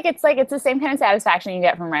 I feel like it's the same kind of satisfaction you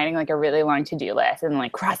get from writing like a really long to-do list and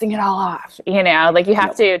like crossing it all off. Like you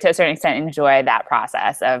have to a certain extent, enjoy that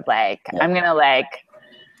process of like, I'm gonna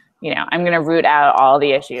I'm gonna root out all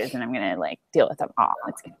the issues and I'm gonna like deal with them all.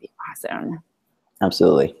 It's gonna be awesome.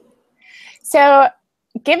 Absolutely. So,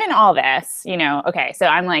 given all this, okay, so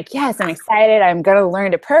I'm like, yes, I'm excited. I'm going to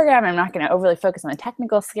learn to program. I'm not going to overly focus on the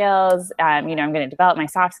technical skills. I'm going to develop my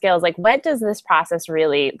soft skills. Like, what does this process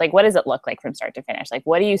really, like, what does it look like from start to finish? Like,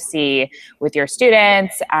 what do you see with your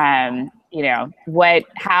students? How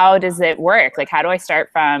does it work? Like, how do I start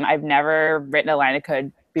from, I've never written a line of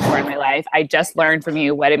code before in my life. I just learned from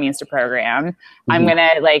you what it means to program. Mm-hmm. I'm going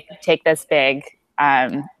to like take this big,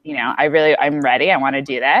 I'm ready. I want to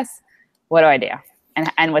do this. What do I do?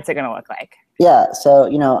 And what's it going to look like? Yeah. So,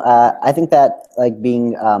 I think that like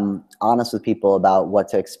being honest with people about what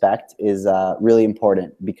to expect is really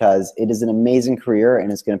important, because it is an amazing career and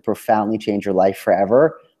it's going to profoundly change your life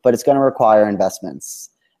forever, but it's going to require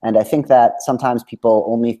investments. And I think that sometimes people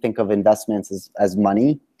only think of investments as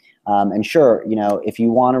money. And sure, if you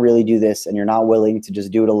want to really do this and you're not willing to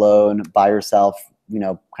just do it alone by yourself,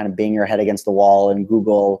 kind of bang your head against the wall and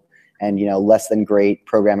Google and, less than great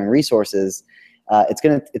programming resources, it's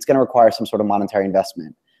gonna require some sort of monetary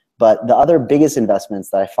investment. But the other biggest investments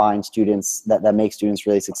that I find students that make students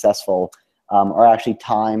really successful are actually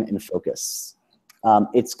time and focus.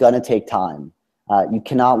 It's gonna take time. You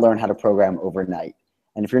cannot learn how to program overnight.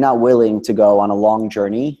 And if you're not willing to go on a long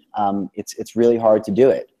journey, it's really hard to do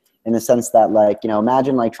it, in the sense that, like,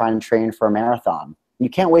 imagine like trying to train for a marathon. You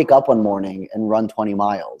can't wake up one morning and run 20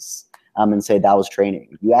 miles. And say that was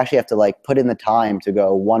training. You actually have to like put in the time to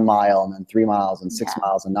go 1 mile and then 3 miles and 6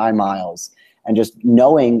 miles and 9 miles, and just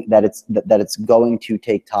knowing that it's going to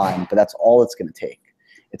take time, but that's all it's going to take.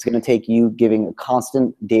 It's going to take you giving a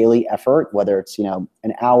constant daily effort, whether it's,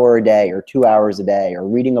 an hour a day or 2 hours a day or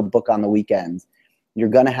reading a book on the weekends. You're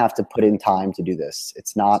going to have to put in time to do this.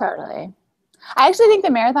 It's not totally. I actually think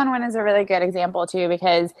the marathon one is a really good example too,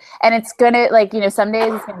 because, and it's going to like, some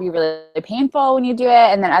days it's going to be really painful when you do it.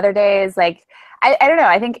 And then other days, like, I don't know.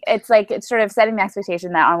 I think it's like, it's sort of setting the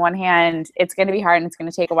expectation that on one hand, it's going to be hard and it's going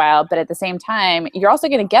to take a while, but at the same time, you're also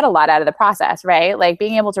going to get a lot out of the process, right? Like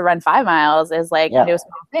being able to run 5 miles is like no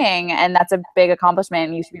small thing. And that's a big accomplishment.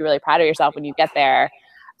 And you should be really proud of yourself when you get there.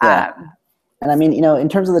 Yeah. And I mean, in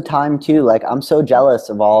terms of the time too, like I'm so jealous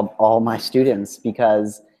of all my students,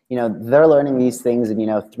 because they're learning these things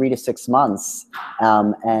in, 3 to 6 months.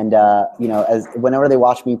 As whenever they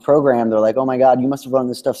watch me program, they're like, oh my God, you must have learned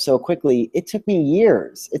this stuff so quickly. It took me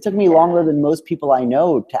years. It took me longer than most people I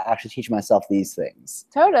know to actually teach myself these things.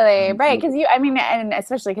 Totally. Right. Because and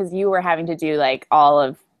especially because you were having to do like all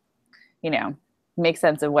of, make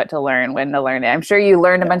sense of what to learn, when to learn it. I'm sure you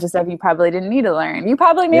learned a bunch of stuff you probably didn't need to learn. You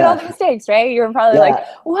probably made all the mistakes, right? You were probably like,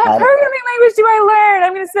 what programming language do I learn?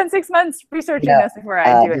 I'm going to spend 6 months researching this before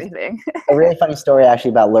I do anything. A really funny story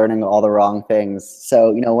actually about learning all the wrong things.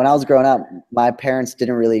 So, when I was growing up, my parents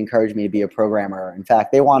didn't really encourage me to be a programmer. In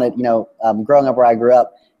fact, they wanted, growing up where I grew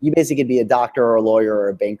up, you basically could be a doctor or a lawyer or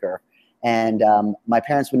a banker. And my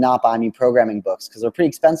parents would not buy me programming books because they're pretty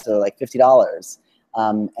expensive, like $50.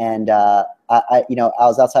 I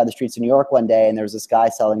was outside the streets of New York one day, and there was this guy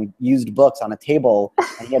selling used books on a table,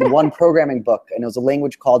 and he had one programming book, and it was a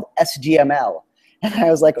language called SGML. And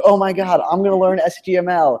I was like, oh my God, I'm going to learn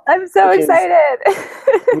SGML. I'm so excited.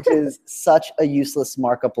 Which is such a useless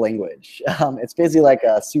markup language. It's basically like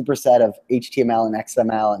a superset of HTML and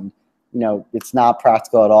XML, and it's not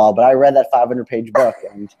practical at all. But I read that 500-page book,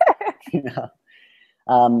 and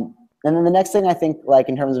and then the next thing I think, like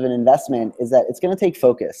in terms of an investment, is that it's going to take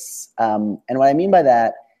focus. And what I mean by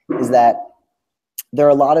that is that there are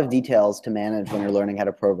a lot of details to manage when you're learning how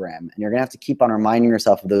to program, and you're going to have to keep on reminding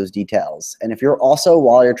yourself of those details. And if you're also,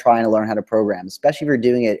 while you're trying to learn how to program, especially if you're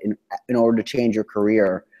doing it in order to change your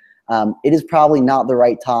career, it is probably not the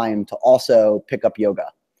right time to also pick up yoga,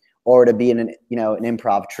 or to be in an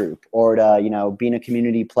improv troupe, or to be in a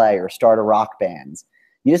community play, or start a rock band.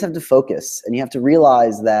 You just have to focus, and you have to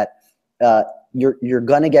realize that you're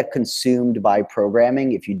going to get consumed by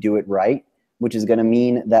programming if you do it right, which is going to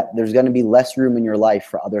mean that there's going to be less room in your life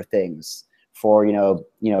for other things. For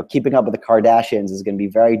keeping up with the Kardashians is going to be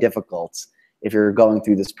very difficult if you're going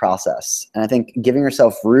through this process. And I think giving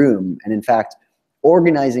yourself room, and in fact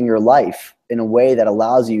organizing your life in a way that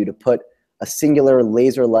allows you to put a singular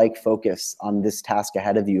laser-like focus on this task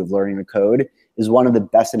ahead of you of learning to code, is one of the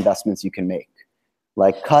best investments you can make.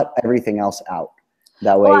 Like, cut everything else out.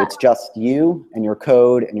 That way it's just you and your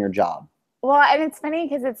code and your job. Well, and it's funny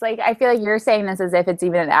because it's like, I feel like you're saying this as if it's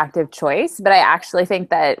even an active choice, but I actually think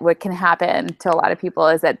that what can happen to a lot of people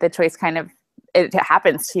is that the choice it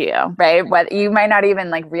happens to you, right? What you might not even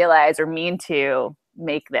like realize or mean to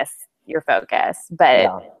make this your focus,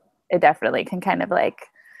 but it definitely can kind of like,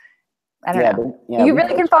 I don't know. You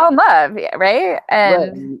really can fall in love, right?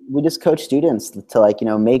 And we just coach students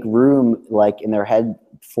to make room in their head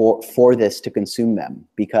for this to consume them.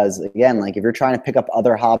 Because again, if you're trying to pick up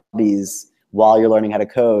other hobbies while you're learning how to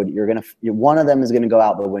code, one of them is going to go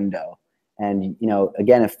out the window. And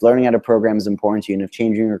again, if learning how to program is important to you, and if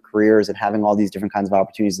changing your careers and having all these different kinds of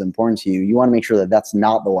opportunities is important to you, you want to make sure that that's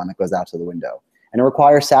not the one that goes out to the window. And it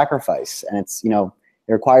requires sacrifice, and it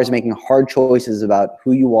requires making hard choices about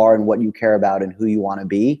who you are and what you care about and who you want to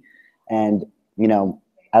be. And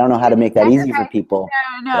I don't know how to make that easy for people.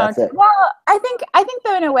 No. That's it. Well, I think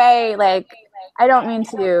though, in a way, I don't mean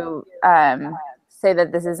to say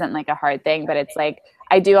that this isn't a hard thing, but it's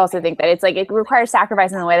I do also think that it's it requires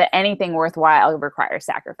sacrifice in the way that anything worthwhile requires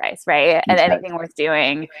sacrifice, right? And anything worth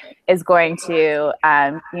doing is going to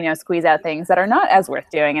squeeze out things that are not as worth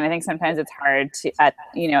doing. And I think sometimes it's hard to at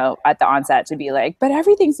the onset to be but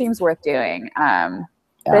everything seems worth doing.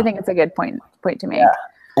 But I think it's a good point to make. Yeah.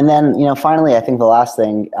 And then, finally, I think the last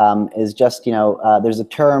thing is just, there's a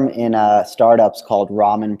term in startups called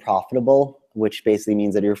ramen profitable, which basically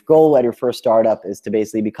means that your goal at your first startup is to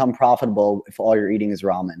basically become profitable if all you're eating is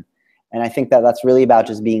ramen. And I think that that's really about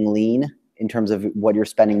just being lean in terms of what you're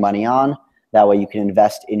spending money on. That way you can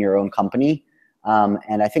invest in your own company.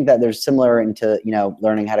 And I think that there's similar into,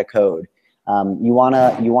 learning how to code. You want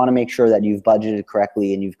to make sure that you've budgeted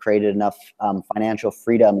correctly and you've created enough financial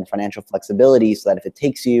freedom and financial flexibility so that if it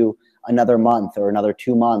takes you another month or another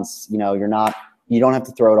 2 months, you don't have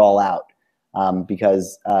to throw it all out,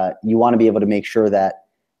 because you want to be able to make sure that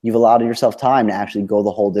you've allowed yourself time to actually go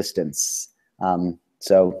the whole distance.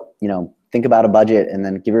 So think about a budget and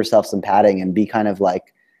then give yourself some padding and be kind of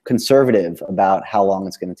conservative about how long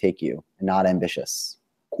it's going to take you and not ambitious.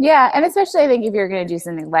 Yeah, and especially I think if you're going to do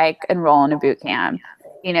something like enroll in a boot camp,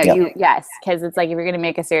 yes, because it's if you're going to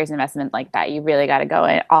make a serious investment like that, you really got to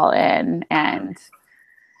go all in and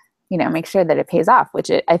make sure that it pays off, which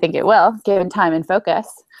I think it will, given time and focus.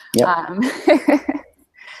 Yep.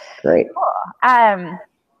 Great. Cool.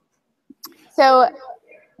 So,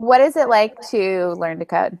 what is it like to learn to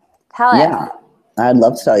code? Tell us. Yeah. I'd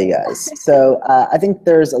love to tell you guys. So I think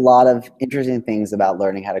there's a lot of interesting things about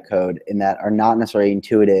learning how to code in that are not necessarily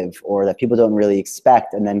intuitive, or that people don't really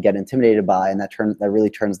expect and then get intimidated by, and that really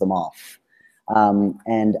turns them off.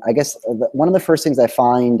 And I guess one of the first things I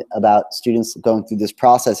find about students going through this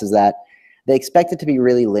process is that they expect it to be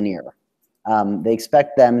really linear. They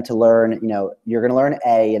expect them to learn, you're going to learn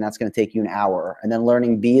A and that's going to take you an hour, and then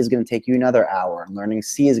learning B is going to take you another hour, and learning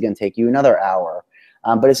C is going to take you another hour.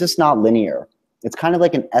 But it's just not linear. It's kind of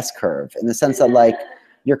like an S-curve in the sense that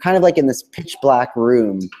you're kind of in this pitch black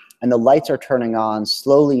room, and the lights are turning on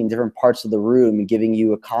slowly in different parts of the room and giving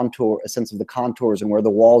you a sense of the contours and where the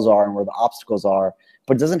walls are and where the obstacles are,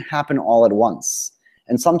 but it doesn't happen all at once.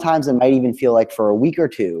 And sometimes it might even feel like for a week or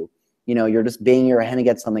two, you're just banging your head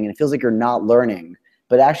against something and it feels like you're not learning.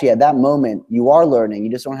 But actually at that moment, you are learning. You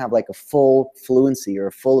just don't have a full fluency or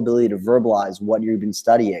a full ability to verbalize what you've been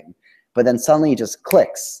studying. but then suddenly it just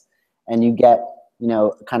clicks and you get,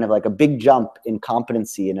 kind of like a big jump in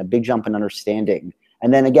competency and a big jump in understanding.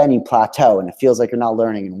 And then again, you plateau and it feels like you're not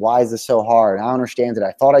learning. And why is this so hard? I don't understand it.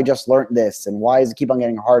 I thought I just learned this. And why does it keep on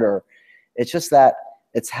getting harder? It's just that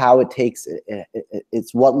it's how it takes,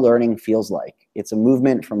 it's what learning feels like. It's a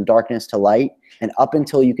movement from darkness to light. And up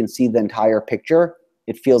until you can see the entire picture,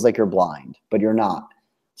 it feels like you're blind, but you're not.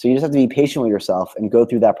 So you just have to be patient with yourself and go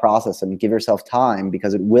through that process and give yourself time,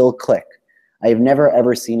 because it will click. I have never,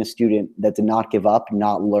 ever seen a student that did not give up,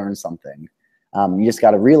 not learn something. You just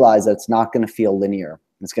got to realize that it's not going to feel linear.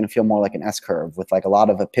 It's going to feel more like an S-curve with like a lot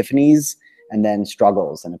of epiphanies and then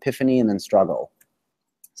struggles, and epiphany and then struggle.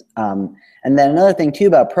 And then another thing too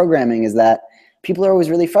about programming is that people are always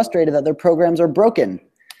really frustrated that their programs are broken.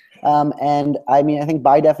 And I mean, I think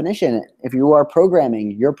by definition, if you are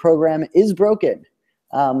programming, your program is broken.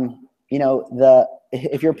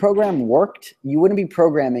 If your program worked, you wouldn't be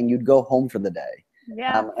programming, you'd go home for the day.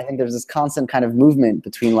 Yeah. I think there's this constant kind of movement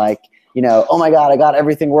between like, oh my God, I got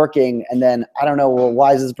everything working. And then I don't know, well,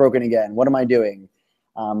 why is this broken again? What am I doing?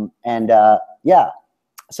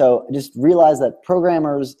 So just realize that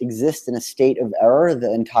programmers exist in a state of error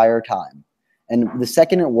the entire time. And the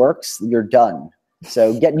second it works, you're done.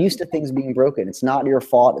 So get used to things being broken. It's not your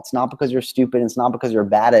fault. It's not because you're stupid. It's not because you're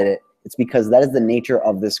bad at it. It's because that is the nature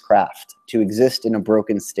of this craft, to exist in a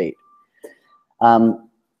broken state. And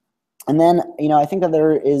then, I think that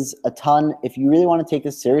there is a ton, if you really want to take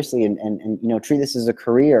this seriously and treat this as a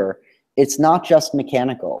career, it's not just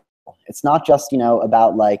mechanical. It's not just,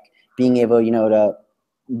 about like being able, to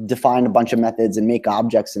define a bunch of methods and make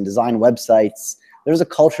objects and design websites. There's a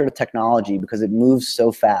culture to technology because it moves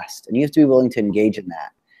so fast, and you have to be willing to engage in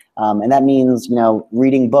that. And that means,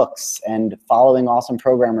 reading books and following awesome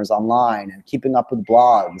programmers online and keeping up with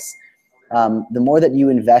blogs. The more that you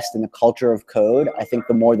invest in the culture of code, I think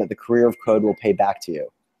the more that the career of code will pay back to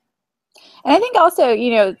you. And I think also,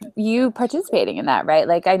 you participating in that, right?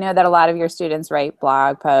 Like, I know that a lot of your students write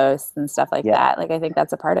blog posts and stuff like that. Like, I think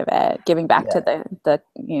that's a part of it, giving back to the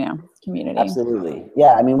community. Absolutely.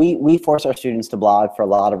 Yeah. I mean, we force our students to blog for a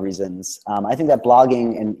lot of reasons. I think that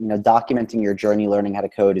blogging and, documenting your journey learning how to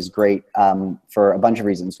code is great for a bunch of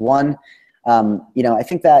reasons. One, I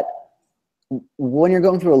think that when you're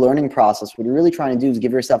going through a learning process, what you're really trying to do is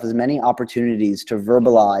give yourself as many opportunities to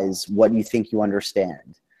verbalize what you think you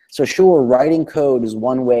understand. So sure, writing code is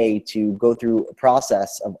one way to go through a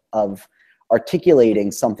process of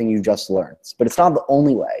articulating something you just learned, but it's not the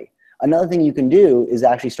only way. Another thing you can do is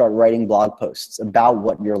actually start writing blog posts about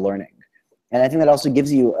what you're learning. And I think that also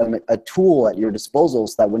gives you a tool at your disposal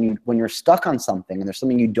so that when you're stuck on something and there's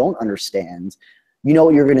something you don't understand, you know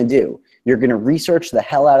what you're going to do. You're going to research the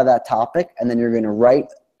hell out of that topic, and then you're going to write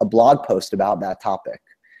a blog post about that topic.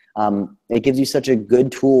 It gives you such a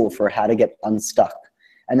good tool for how to get unstuck.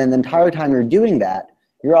 And then the entire time you're doing that,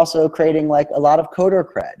 you're also creating like a lot of coder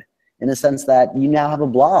cred, in the sense that you now have a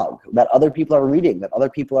blog that other people are reading, that other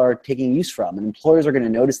people are taking use from, and employers are going to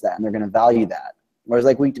notice that and they're going to value that. Whereas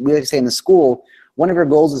like we like to say in the school, one of your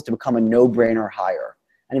goals is to become a no-brainer hire.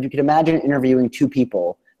 And if you could imagine interviewing two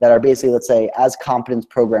people that are basically, let's say, as competent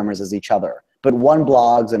programmers as each other, but one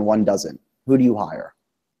blogs and one doesn't, who do you hire?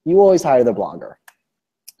 You always hire the blogger.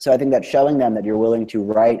 So I think that showing them that you're willing to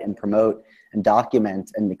write and promote and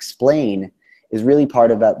document and explain is really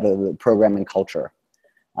part of the programming culture.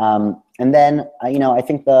 And then, I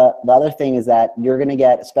think the other thing is that you're going to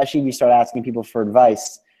get, especially if you start asking people for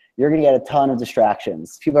advice, you're going to get a ton of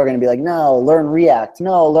distractions. People are going to be like, no, learn React.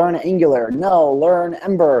 No, learn Angular. No, learn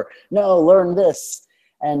Ember. No, learn this.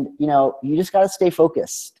 And, you just got to stay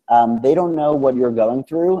focused. They don't know what you're going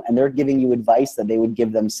through, and they're giving you advice that they would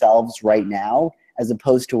give themselves right now, as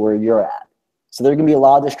opposed to where you're at. So there are going to be a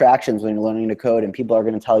lot of distractions when you're learning to code, and people are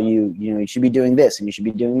going to tell you, you should be doing this and you should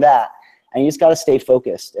be doing that. And you just got to stay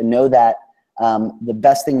focused and know that the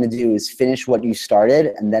best thing to do is finish what you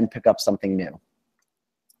started and then pick up something new.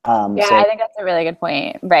 I think that's a really good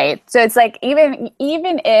point. Right. So it's like, even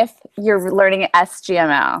if you're learning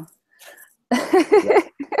SGML,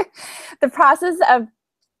 the process of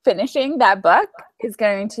finishing that book is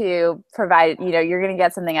going to provide, you're going to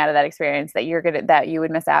get something out of that experience that that you would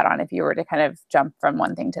miss out on if you were to kind of jump from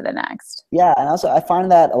one thing to the next. Yeah. And also I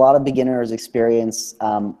find that a lot of beginners experience,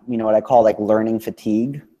 what I call like learning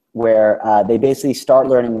fatigue, where they basically start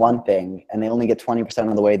learning one thing and they only get 20%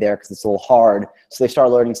 of the way there because it's a little hard. So they start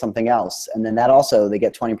learning something else. And then that also, they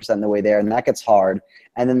get 20% of the way there and that gets hard.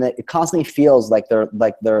 And then it constantly feels like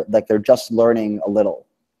they're just learning a little.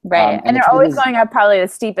 Right. And they're always going up probably the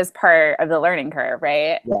steepest part of the learning curve,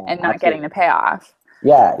 right? Yeah, and not getting the payoff.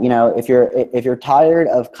 Yeah. If you're tired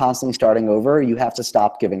of constantly starting over, you have to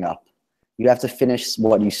stop giving up. you have to finish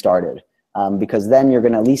what you started, because then you're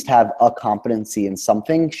going to at least have a competency in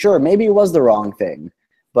something. Sure, maybe it was the wrong thing,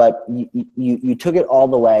 but you took it all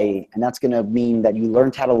the way, and that's going to mean that you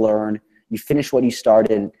learned how to learn, you finish what you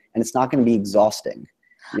started, and it's not going to be exhausting.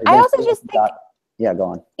 I also just think, yeah, go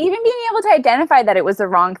on. Even being able to identify that it was the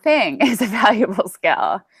wrong thing is a valuable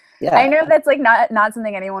skill. Yeah. I know that's like not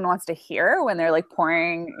something anyone wants to hear when they're like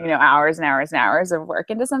pouring, hours and hours and hours of work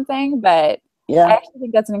into something, but yeah, I actually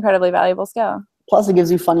think that's an incredibly valuable skill. Plus, it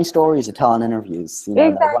gives you funny stories to tell in interviews.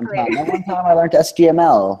 Exactly. That one time I learned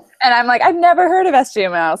SGML. And I'm like, I've never heard of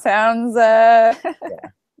SGML. Sounds. Yeah.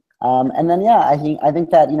 And then, yeah, I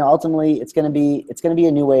think that, ultimately it's going to be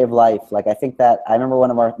a new way of life. Like, I think that I remember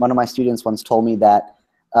one of my students once told me that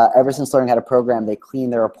ever since learning how to program, they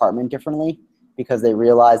clean their apartment differently, because they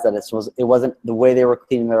realized that it wasn't the way they were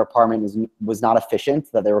cleaning their apartment was not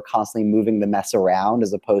efficient, that they were constantly moving the mess around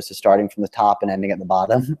as opposed to starting from the top and ending at the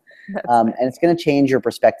bottom. And it's going to change your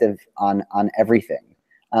perspective on everything.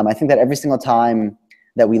 I think that every single time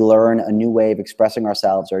that we learn a new way of expressing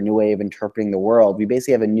ourselves or a new way of interpreting the world, we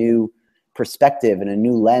basically have a new perspective and a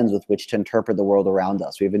new lens with which to interpret the world around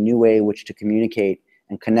us. We have a new way in which to communicate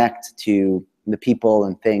and connect to the people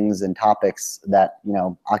and things and topics that,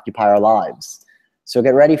 occupy our lives. So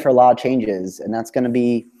get ready for a lot of changes, and it's going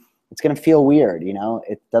to feel weird. You're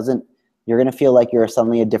going to feel like you're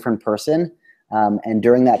suddenly a different person. And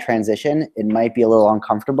during that transition, it might be a little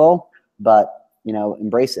uncomfortable, but,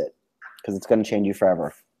 embrace it, because it's going to change you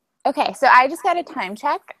forever. Okay, so I just got a time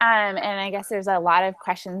check, and I guess there's a lot of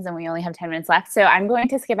questions and we only have 10 minutes left. So I'm going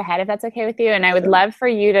to skip ahead if that's okay with you. And I would love for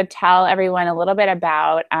you to tell everyone a little bit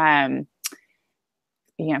about,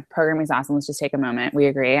 programming is awesome. Let's just take a moment. We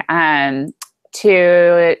agree.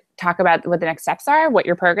 To talk about what the next steps are, what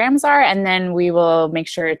your programs are, and then we will make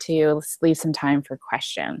sure to leave some time for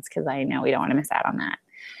questions, because I know we don't want to miss out on that.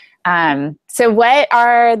 So what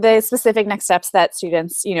are the specific next steps that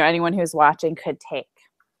students, anyone who's watching could take?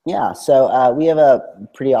 Yeah, so we have a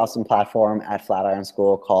pretty awesome platform at Flatiron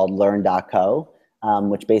School called learn.co,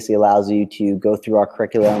 which basically allows you to go through our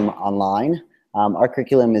curriculum online. Our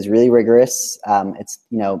curriculum is really rigorous.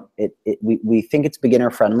 We think it's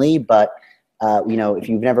beginner friendly, but if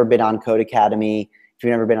you've never been on Code Academy, if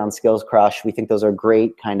you've never been on Skillcrush, we think those are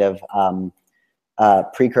great kind of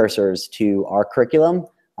precursors to our curriculum.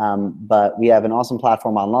 But we have an awesome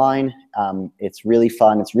platform online. It's really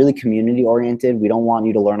fun. It's really community oriented. We don't want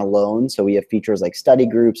you to learn alone. So we have features like study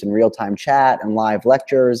groups and real-time chat and live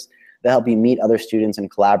lectures that help you meet other students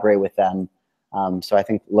and collaborate with them. So I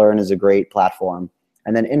think Learn is a great platform.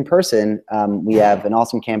 And then in person, we have an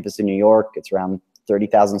awesome campus in New York. It's around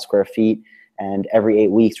 30,000 square feet. And every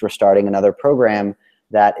 8 weeks, we're starting another program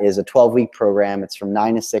that is a 12-week program. It's from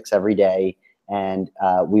 9 to 6 every day. And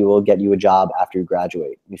we will get you a job after you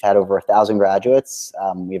graduate. We've had over 1,000 graduates.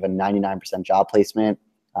 We have a 99% job placement.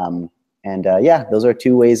 Yeah, those are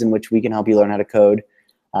 2 ways in which we can help you learn how to code.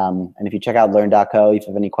 And if you check out learn.co, if you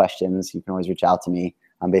have any questions, you can always reach out to me.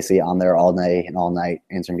 I'm basically on there all day and all night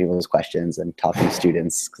answering people's questions and talking to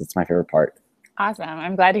students, because it's my favorite part. Awesome.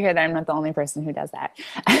 I'm glad to hear that I'm not the only person who does that.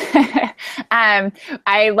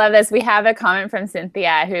 I love this. We have a comment from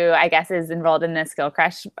Cynthia, who I guess is enrolled in the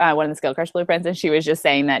Skillcrush, one of the Skillcrush blueprints, and she was just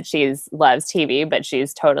saying that loves TV, but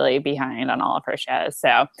she's totally behind on all of her shows.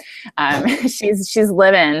 So she's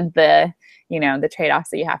living the trade-offs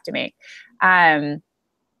that you have to make.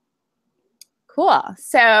 Cool.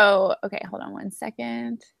 So, okay, hold on one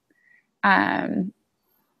second.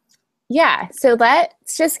 Yeah, so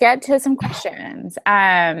let's just get to some questions.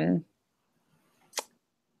 I'm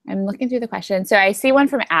looking through the questions. So I see one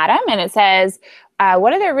from Adam, and it says,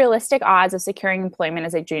 what are the realistic odds of securing employment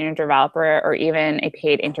as a junior developer or even a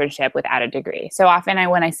paid internship without a degree? So often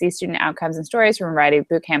when I see student outcomes and stories from a variety of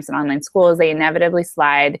boot camps and online schools, they inevitably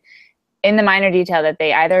slide in the minor detail that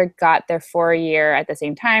they either got their 4-year at the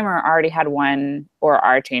same time or already had one or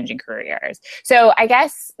are changing careers. So I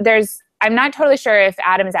guess I'm not totally sure if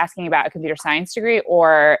Adam is asking about a computer science degree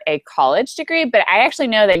or a college degree, but I actually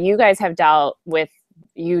know that you guys have I would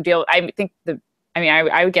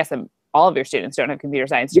guess that all of your students don't have computer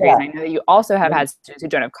science degrees. Yeah. And I know that you also have had students who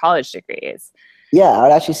don't have college degrees. Yeah, I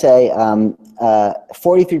would actually say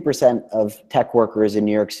 43% of tech workers in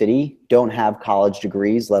New York City don't have college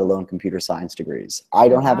degrees, let alone computer science degrees. I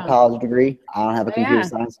don't have a college degree. I don't have a computer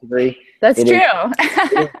science degree. That's true.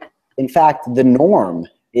 In fact, the norm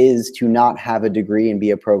is to not have a degree and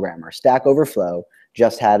be a programmer. Stack Overflow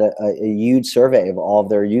just had a huge survey of all of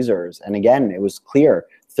their users. And again, it was clear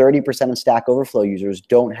 30% of Stack Overflow users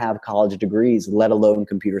don't have college degrees, let alone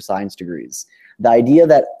computer science degrees. The idea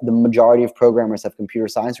that the majority of programmers have computer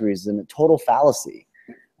science degrees is a total fallacy.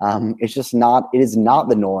 It's just not, it is not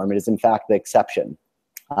the norm. It is in fact the exception.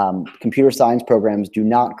 Computer science programs do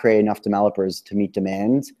not create enough developers to meet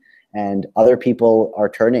demand, and other people are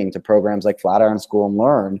turning to programs like Flatiron School and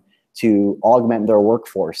Learn to augment their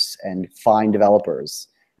workforce and find developers.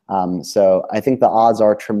 So I think the odds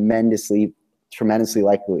are tremendously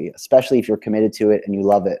likely, especially if you're committed to it and you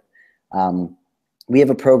love it. We have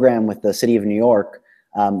a program with the city of New York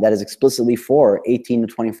that is explicitly for 18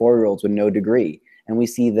 to 24-year-olds with no degree. And we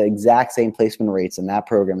see the exact same placement rates in that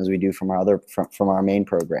program as we do from our main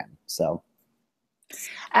program. So.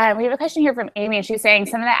 We have a question here from Amy, and she's saying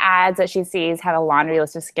some of the ads that she sees have a laundry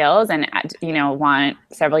list of skills and, want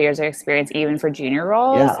several years of experience even for junior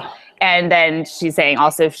roles. Yeah. And then she's saying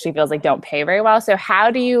also she feels like don't pay very well. So how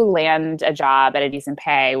do you land a job at a decent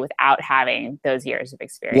pay without having those years of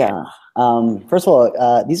experience? Yeah. First of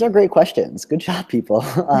all, these are great questions. Good job, people.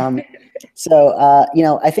 I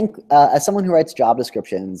think as someone who writes job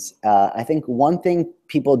descriptions, I think one thing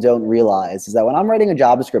people don't realize is that when I'm writing a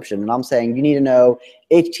job description and I'm saying you need to know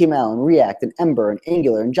HTML and React and Ember and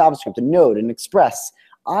Angular and JavaScript and Node and Express,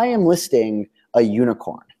 I am listing a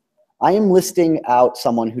unicorn. I am listing out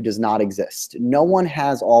someone who does not exist. No one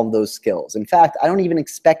has all of those skills. In fact, I don't even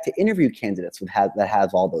expect to interview candidates that have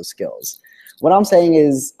all those skills. What I'm saying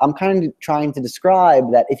is I'm kind of trying to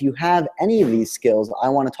describe that if you have any of these skills, I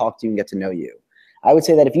want to talk to you and get to know you. I would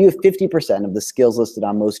say that if you have 50% of the skills listed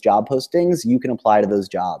on most job postings, you can apply to those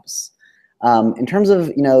jobs. In terms of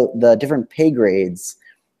the different pay grades,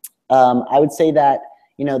 I would say that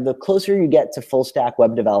the closer you get to full stack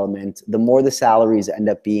web development, the more the salaries end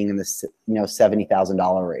up being in the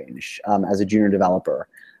 $70,000 range as a junior developer.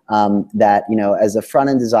 As a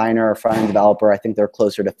front-end designer or front-end developer, I think they're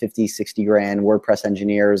closer to 50, 60 grand. WordPress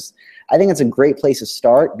engineers, I think it's a great place to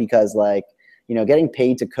start because getting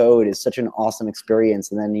paid to code is such an awesome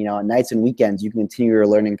experience. And then, on nights and weekends, you can continue your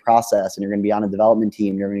learning process and you're going to be on a development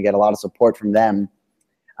team. You're going to get a lot of support from them.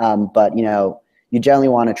 But you generally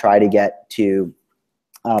want to try to get to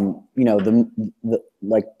the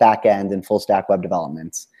back end and full stack web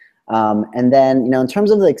developments. And then, in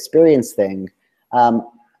terms of the experience thing,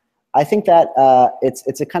 I think that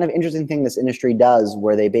it's a kind of interesting thing this industry does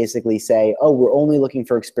where they basically say, oh, we're only looking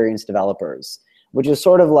for experienced developers, which is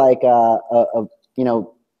sort of like a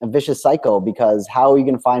vicious cycle, because how are you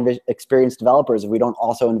going to find experienced developers if we don't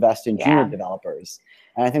also invest in junior developers?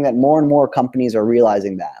 And I think that more and more companies are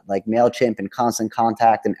realizing that, like MailChimp and Constant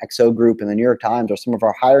Contact and XO Group and the New York Times are some of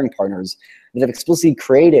our hiring partners that have explicitly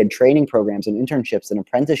created training programs and internships and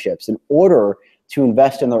apprenticeships in order to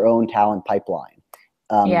invest in their own talent pipeline.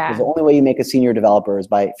 Because the only way you make a senior developer is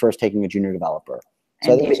by first taking a junior developer.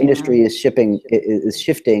 So I think the industry is shifting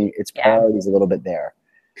its priorities a little bit there.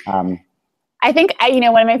 I think one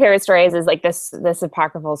of my favorite stories is like this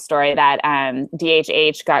apocryphal story that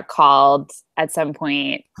DHH got called at some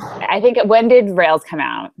point. I think when did Rails come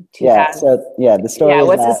out? The story. Yeah,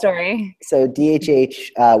 what's the story? So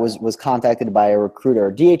DHH was contacted by a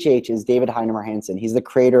recruiter. DHH is David Heinemeier Hansen. He's the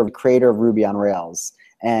creator of Ruby on Rails.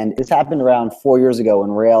 And this happened around 4 years ago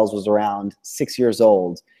when Rails was around 6 years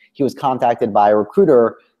old. He was contacted by a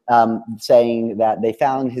recruiter saying that they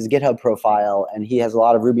found his GitHub profile and he has a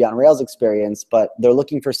lot of Ruby on Rails experience, but they're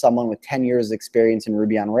looking for someone with 10 years experience in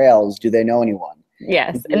Ruby on Rails. Do they know anyone?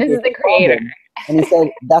 Yes, and this is the creator. And he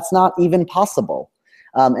said, that's not even possible.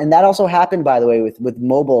 And that also happened, by the way, with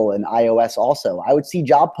mobile and iOS also. I would see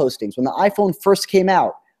job postings. When the iPhone first came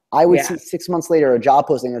out, I would see 6 months later a job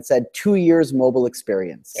posting that said 2 years mobile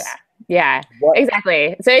experience. Yeah,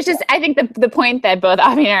 exactly. So it's just, I think the point that both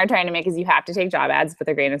Avi and I are trying to make is you have to take job ads with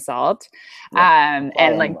a grain of salt, and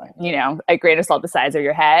a grain of salt the size of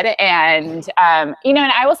your head. And, and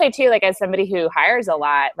I will say too, like as somebody who hires a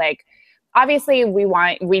lot, like obviously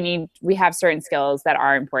we have certain skills that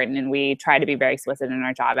are important and we try to be very explicit in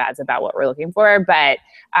our job ads about what we're looking for. But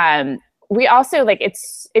we also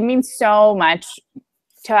it means so much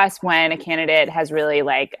to us when a candidate has really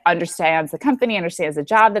understands the company, understands the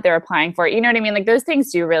job that they're applying for. You know what I mean? Like those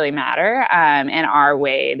things do really matter and are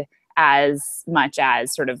weighed as much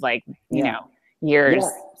as sort of years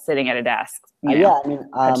sitting at a desk.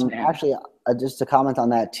 Actually, just to comment on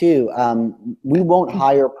that too, we won't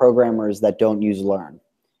hire programmers that don't use Learn.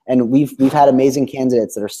 And we've had amazing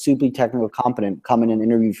candidates that are super technical competent come in and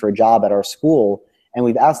interview for a job at our school. And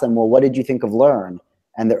we've asked them, well, what did you think of Learn?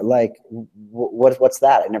 And they're like, what's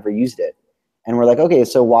that? I never used it. And we're like, okay,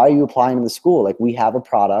 so why are you applying to the school? Like we have a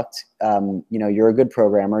product, you're a good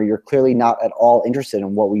programmer. You're clearly not at all interested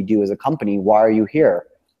in what we do as a company. Why are you here?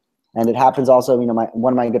 And it happens also,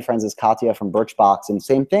 one of my good friends is Katya from Birchbox, and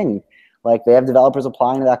same thing. Like they have developers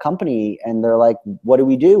applying to that company and they're like, what do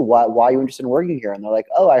we do? Why are you interested in working here? And they're like,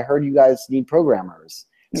 oh, I heard you guys need programmers.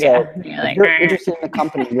 So if you're interested in the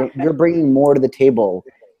company, you're bringing more to the table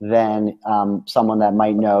than someone that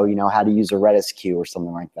might know, how to use a Redis queue or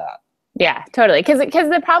something like that. Yeah, totally. Because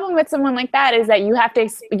the problem with someone like that is that you have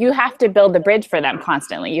to build the bridge for them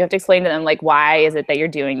constantly. You have to explain to them, like, why is it that you're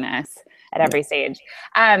doing this at every stage?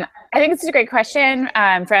 I think it's a great question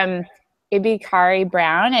from Ibikari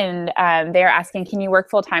Brown, and they're asking, can you work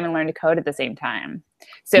full time and learn to code at the same time?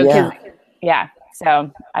 So,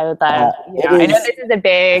 so I would love. I know this is a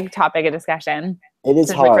big topic of discussion. It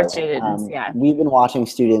is hard. For students, We've been watching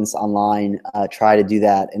students online try to do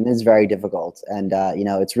that, and it's very difficult. And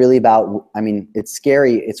it's really about. I mean, it's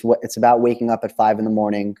scary. It's about waking up at 5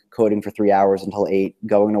 a.m, coding for 3 hours until 8,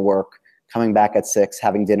 going to work, coming back at 6,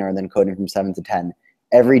 having dinner, and then coding from 7 to 10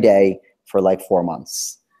 every day for like 4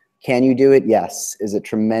 months. Can you do it? Yes. Is it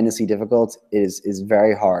tremendously difficult? It is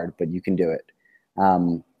very hard, but you can do it.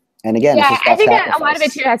 And again, it's just I think that a lot of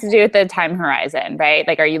it too has to do with the time horizon, right?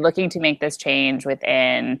 Like, are you looking to make this change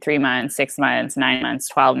within 3 months, 6 months, 9 months,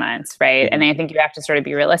 12 months, right? And I think you have to sort of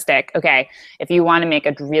be realistic. Okay, if you want to make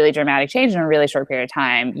a really dramatic change in a really short period of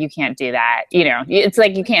time, you can't do that. It's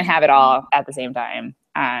like you can't have it all at the same time.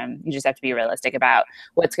 You just have to be realistic about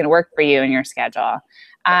what's going to work for you and your schedule.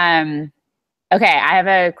 Okay, I have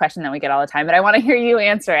a question that we get all the time, but I want to hear you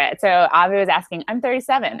answer it. So Avi was asking, I'm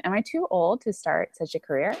 37. Am I too old to start such a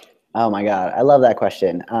career? Oh my God, I love that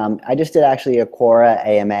question. I just did actually a Quora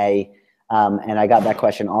AMA, and I got that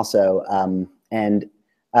question also.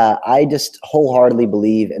 I just wholeheartedly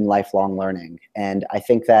believe in lifelong learning. And I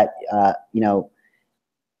think that,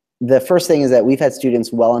 the first thing is that we've had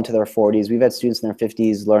students well into their 40s. We've had students in their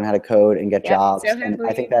 50s learn how to code and get jobs. So and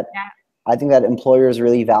I think that employers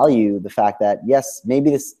really value the fact that, yes,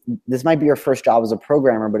 maybe this might be your first job as a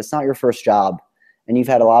programmer, but it's not your first job. And you've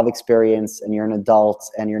had a lot of experience and you're an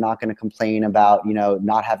adult and you're not going to complain about,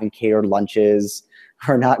 not having catered lunches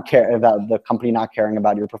or not care about the company not caring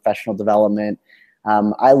about your professional development.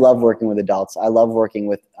 I love working with adults. I love working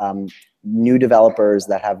with new developers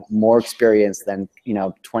that have more experience than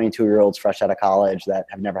 22-year-olds fresh out of college that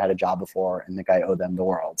have never had a job before and think I owe them the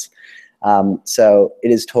world. So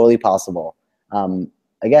it is totally possible.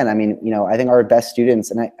 Again, I mean, I think our best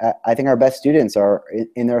students, and I think our best students are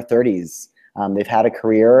in their 30s. They've had a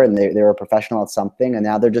career and they were a professional at something, and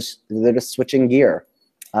now they're just switching gear.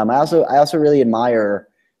 I also really admire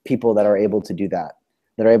people that are able to do that.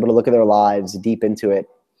 That are able to look at their lives deep into it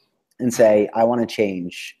and say, I want to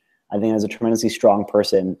change. I think as a tremendously strong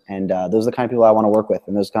person, and those are the kind of people I want to work with,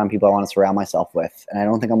 and those are the kind of people I want to surround myself with. And I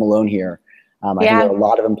don't think I'm alone here. I think there are a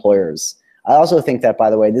lot of employers. I also think that,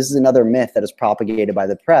 by the way, this is another myth that is propagated by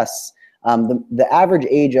the press. The average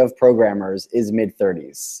age of programmers is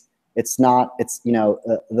mid-30s. It's not. It's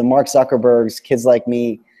the Mark Zuckerbergs, kids like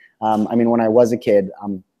me. I mean, when I was a kid,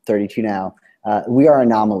 I'm 32 now. We are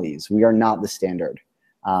anomalies. We are not the standard.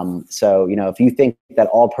 So, if you think that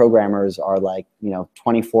all programmers are like,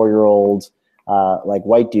 24-year-old, like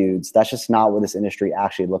white dudes, that's just not what this industry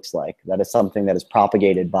actually looks like. That is something that is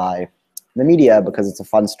propagated by the media because it's a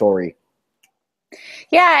fun story.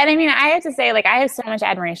 Yeah. And I mean, I have to say, like, I have so much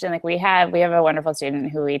admiration. Like we have a wonderful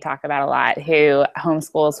student who we talk about a lot who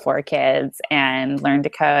homeschools 4 kids and learned to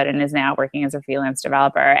code and is now working as a freelance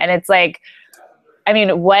developer. And it's like,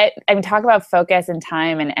 talk about focus and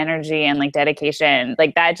time and energy and like dedication,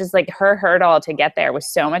 like that, just like her hurdle to get there was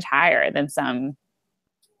so much higher than some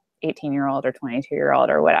 18-year-old or 22-year-old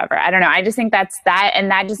or whatever. I don't know. I just think that's that.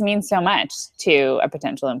 And that just means so much to a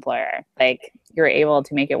potential employer. Like you're able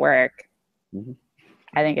to make it work. Mm-hmm.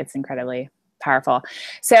 I think it's incredibly powerful.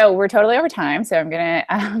 So we're totally over time. So I'm going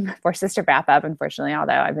to force this to wrap up, unfortunately,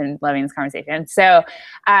 although I've been loving this conversation. So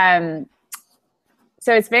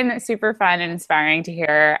it's been super fun and inspiring to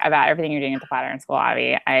hear about everything you're doing at the Flatiron School,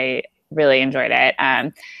 Avi. I really enjoyed it.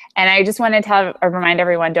 And I just want to remind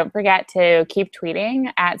everyone, don't forget to keep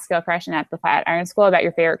tweeting at Skillcrush and at the Flatiron School about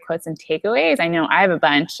your favorite quotes and takeaways. I know I have a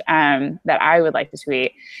bunch that I would like to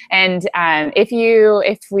tweet. And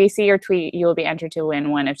if we see your tweet, you will be entered to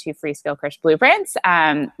win one of 2 free Skillcrush blueprints,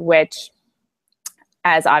 which,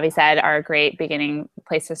 as Avi said, are a great beginning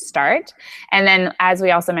place to start. And then, as we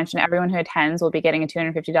also mentioned, everyone who attends will be getting a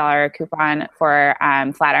 $250 coupon for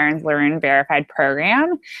Flatiron's Learn Verified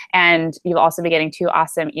program. And you'll also be getting 2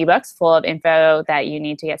 awesome ebooks full of info that you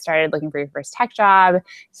need to get started looking for your first tech job,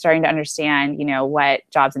 starting to understand, what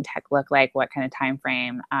jobs in tech look like, what kind of time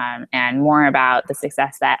frame, and more about the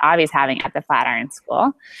success that Avi's having at the Flatiron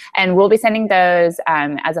School. And we'll be sending those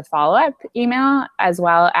as a follow-up email, as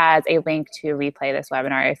well as a link to replay this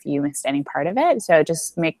webinar if you missed any part of it. So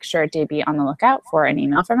just make sure to be on the lookout for an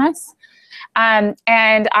email from us. And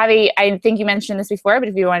Avi, I think you mentioned this before, but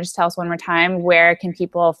if you want to just tell us one more time, where can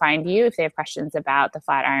people find you if they have questions about the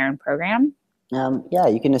Flatiron program? Yeah,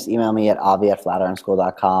 you can just email me at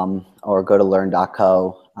avi@flatironschool.com or go to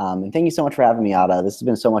learn.co. And thank you so much for having me, Adda. This has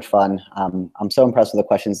been so much fun. I'm so impressed with the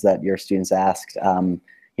questions that your students asked.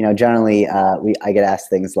 Generally, I get asked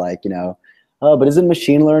things like, oh, but isn't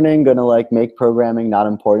machine learning going to like make programming not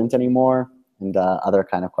important anymore? And other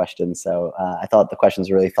kind of questions. So I thought the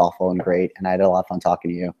questions were really thoughtful and great, and I had a lot of fun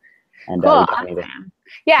talking to you. And cool. We definitely need to.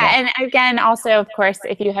 Yeah, and again, also, of course,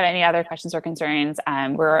 if you have any other questions or concerns,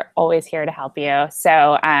 we're always here to help you.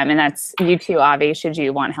 So, and that's you too, Avi, should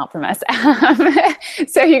you want help from us.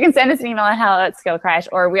 So you can send us an email at hello@Skillcrush,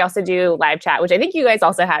 or we also do live chat, which I think you guys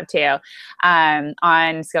also have too, on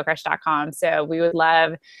skillcrush.com. So we would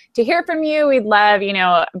love to hear from you. We'd love,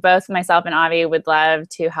 both myself and Avi would love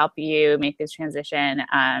to help you make this transition,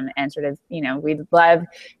 and sort of,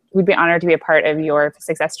 we'd be honored to be a part of your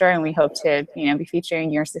success story, and we hope to, be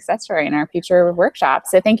featuring your success story in our future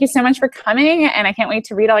workshops. So thank you so much for coming, and I can't wait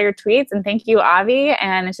to read all your tweets. And thank you, Avi,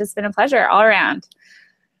 and it's just been a pleasure all around.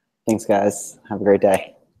 Thanks, guys. Have a great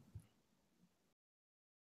day.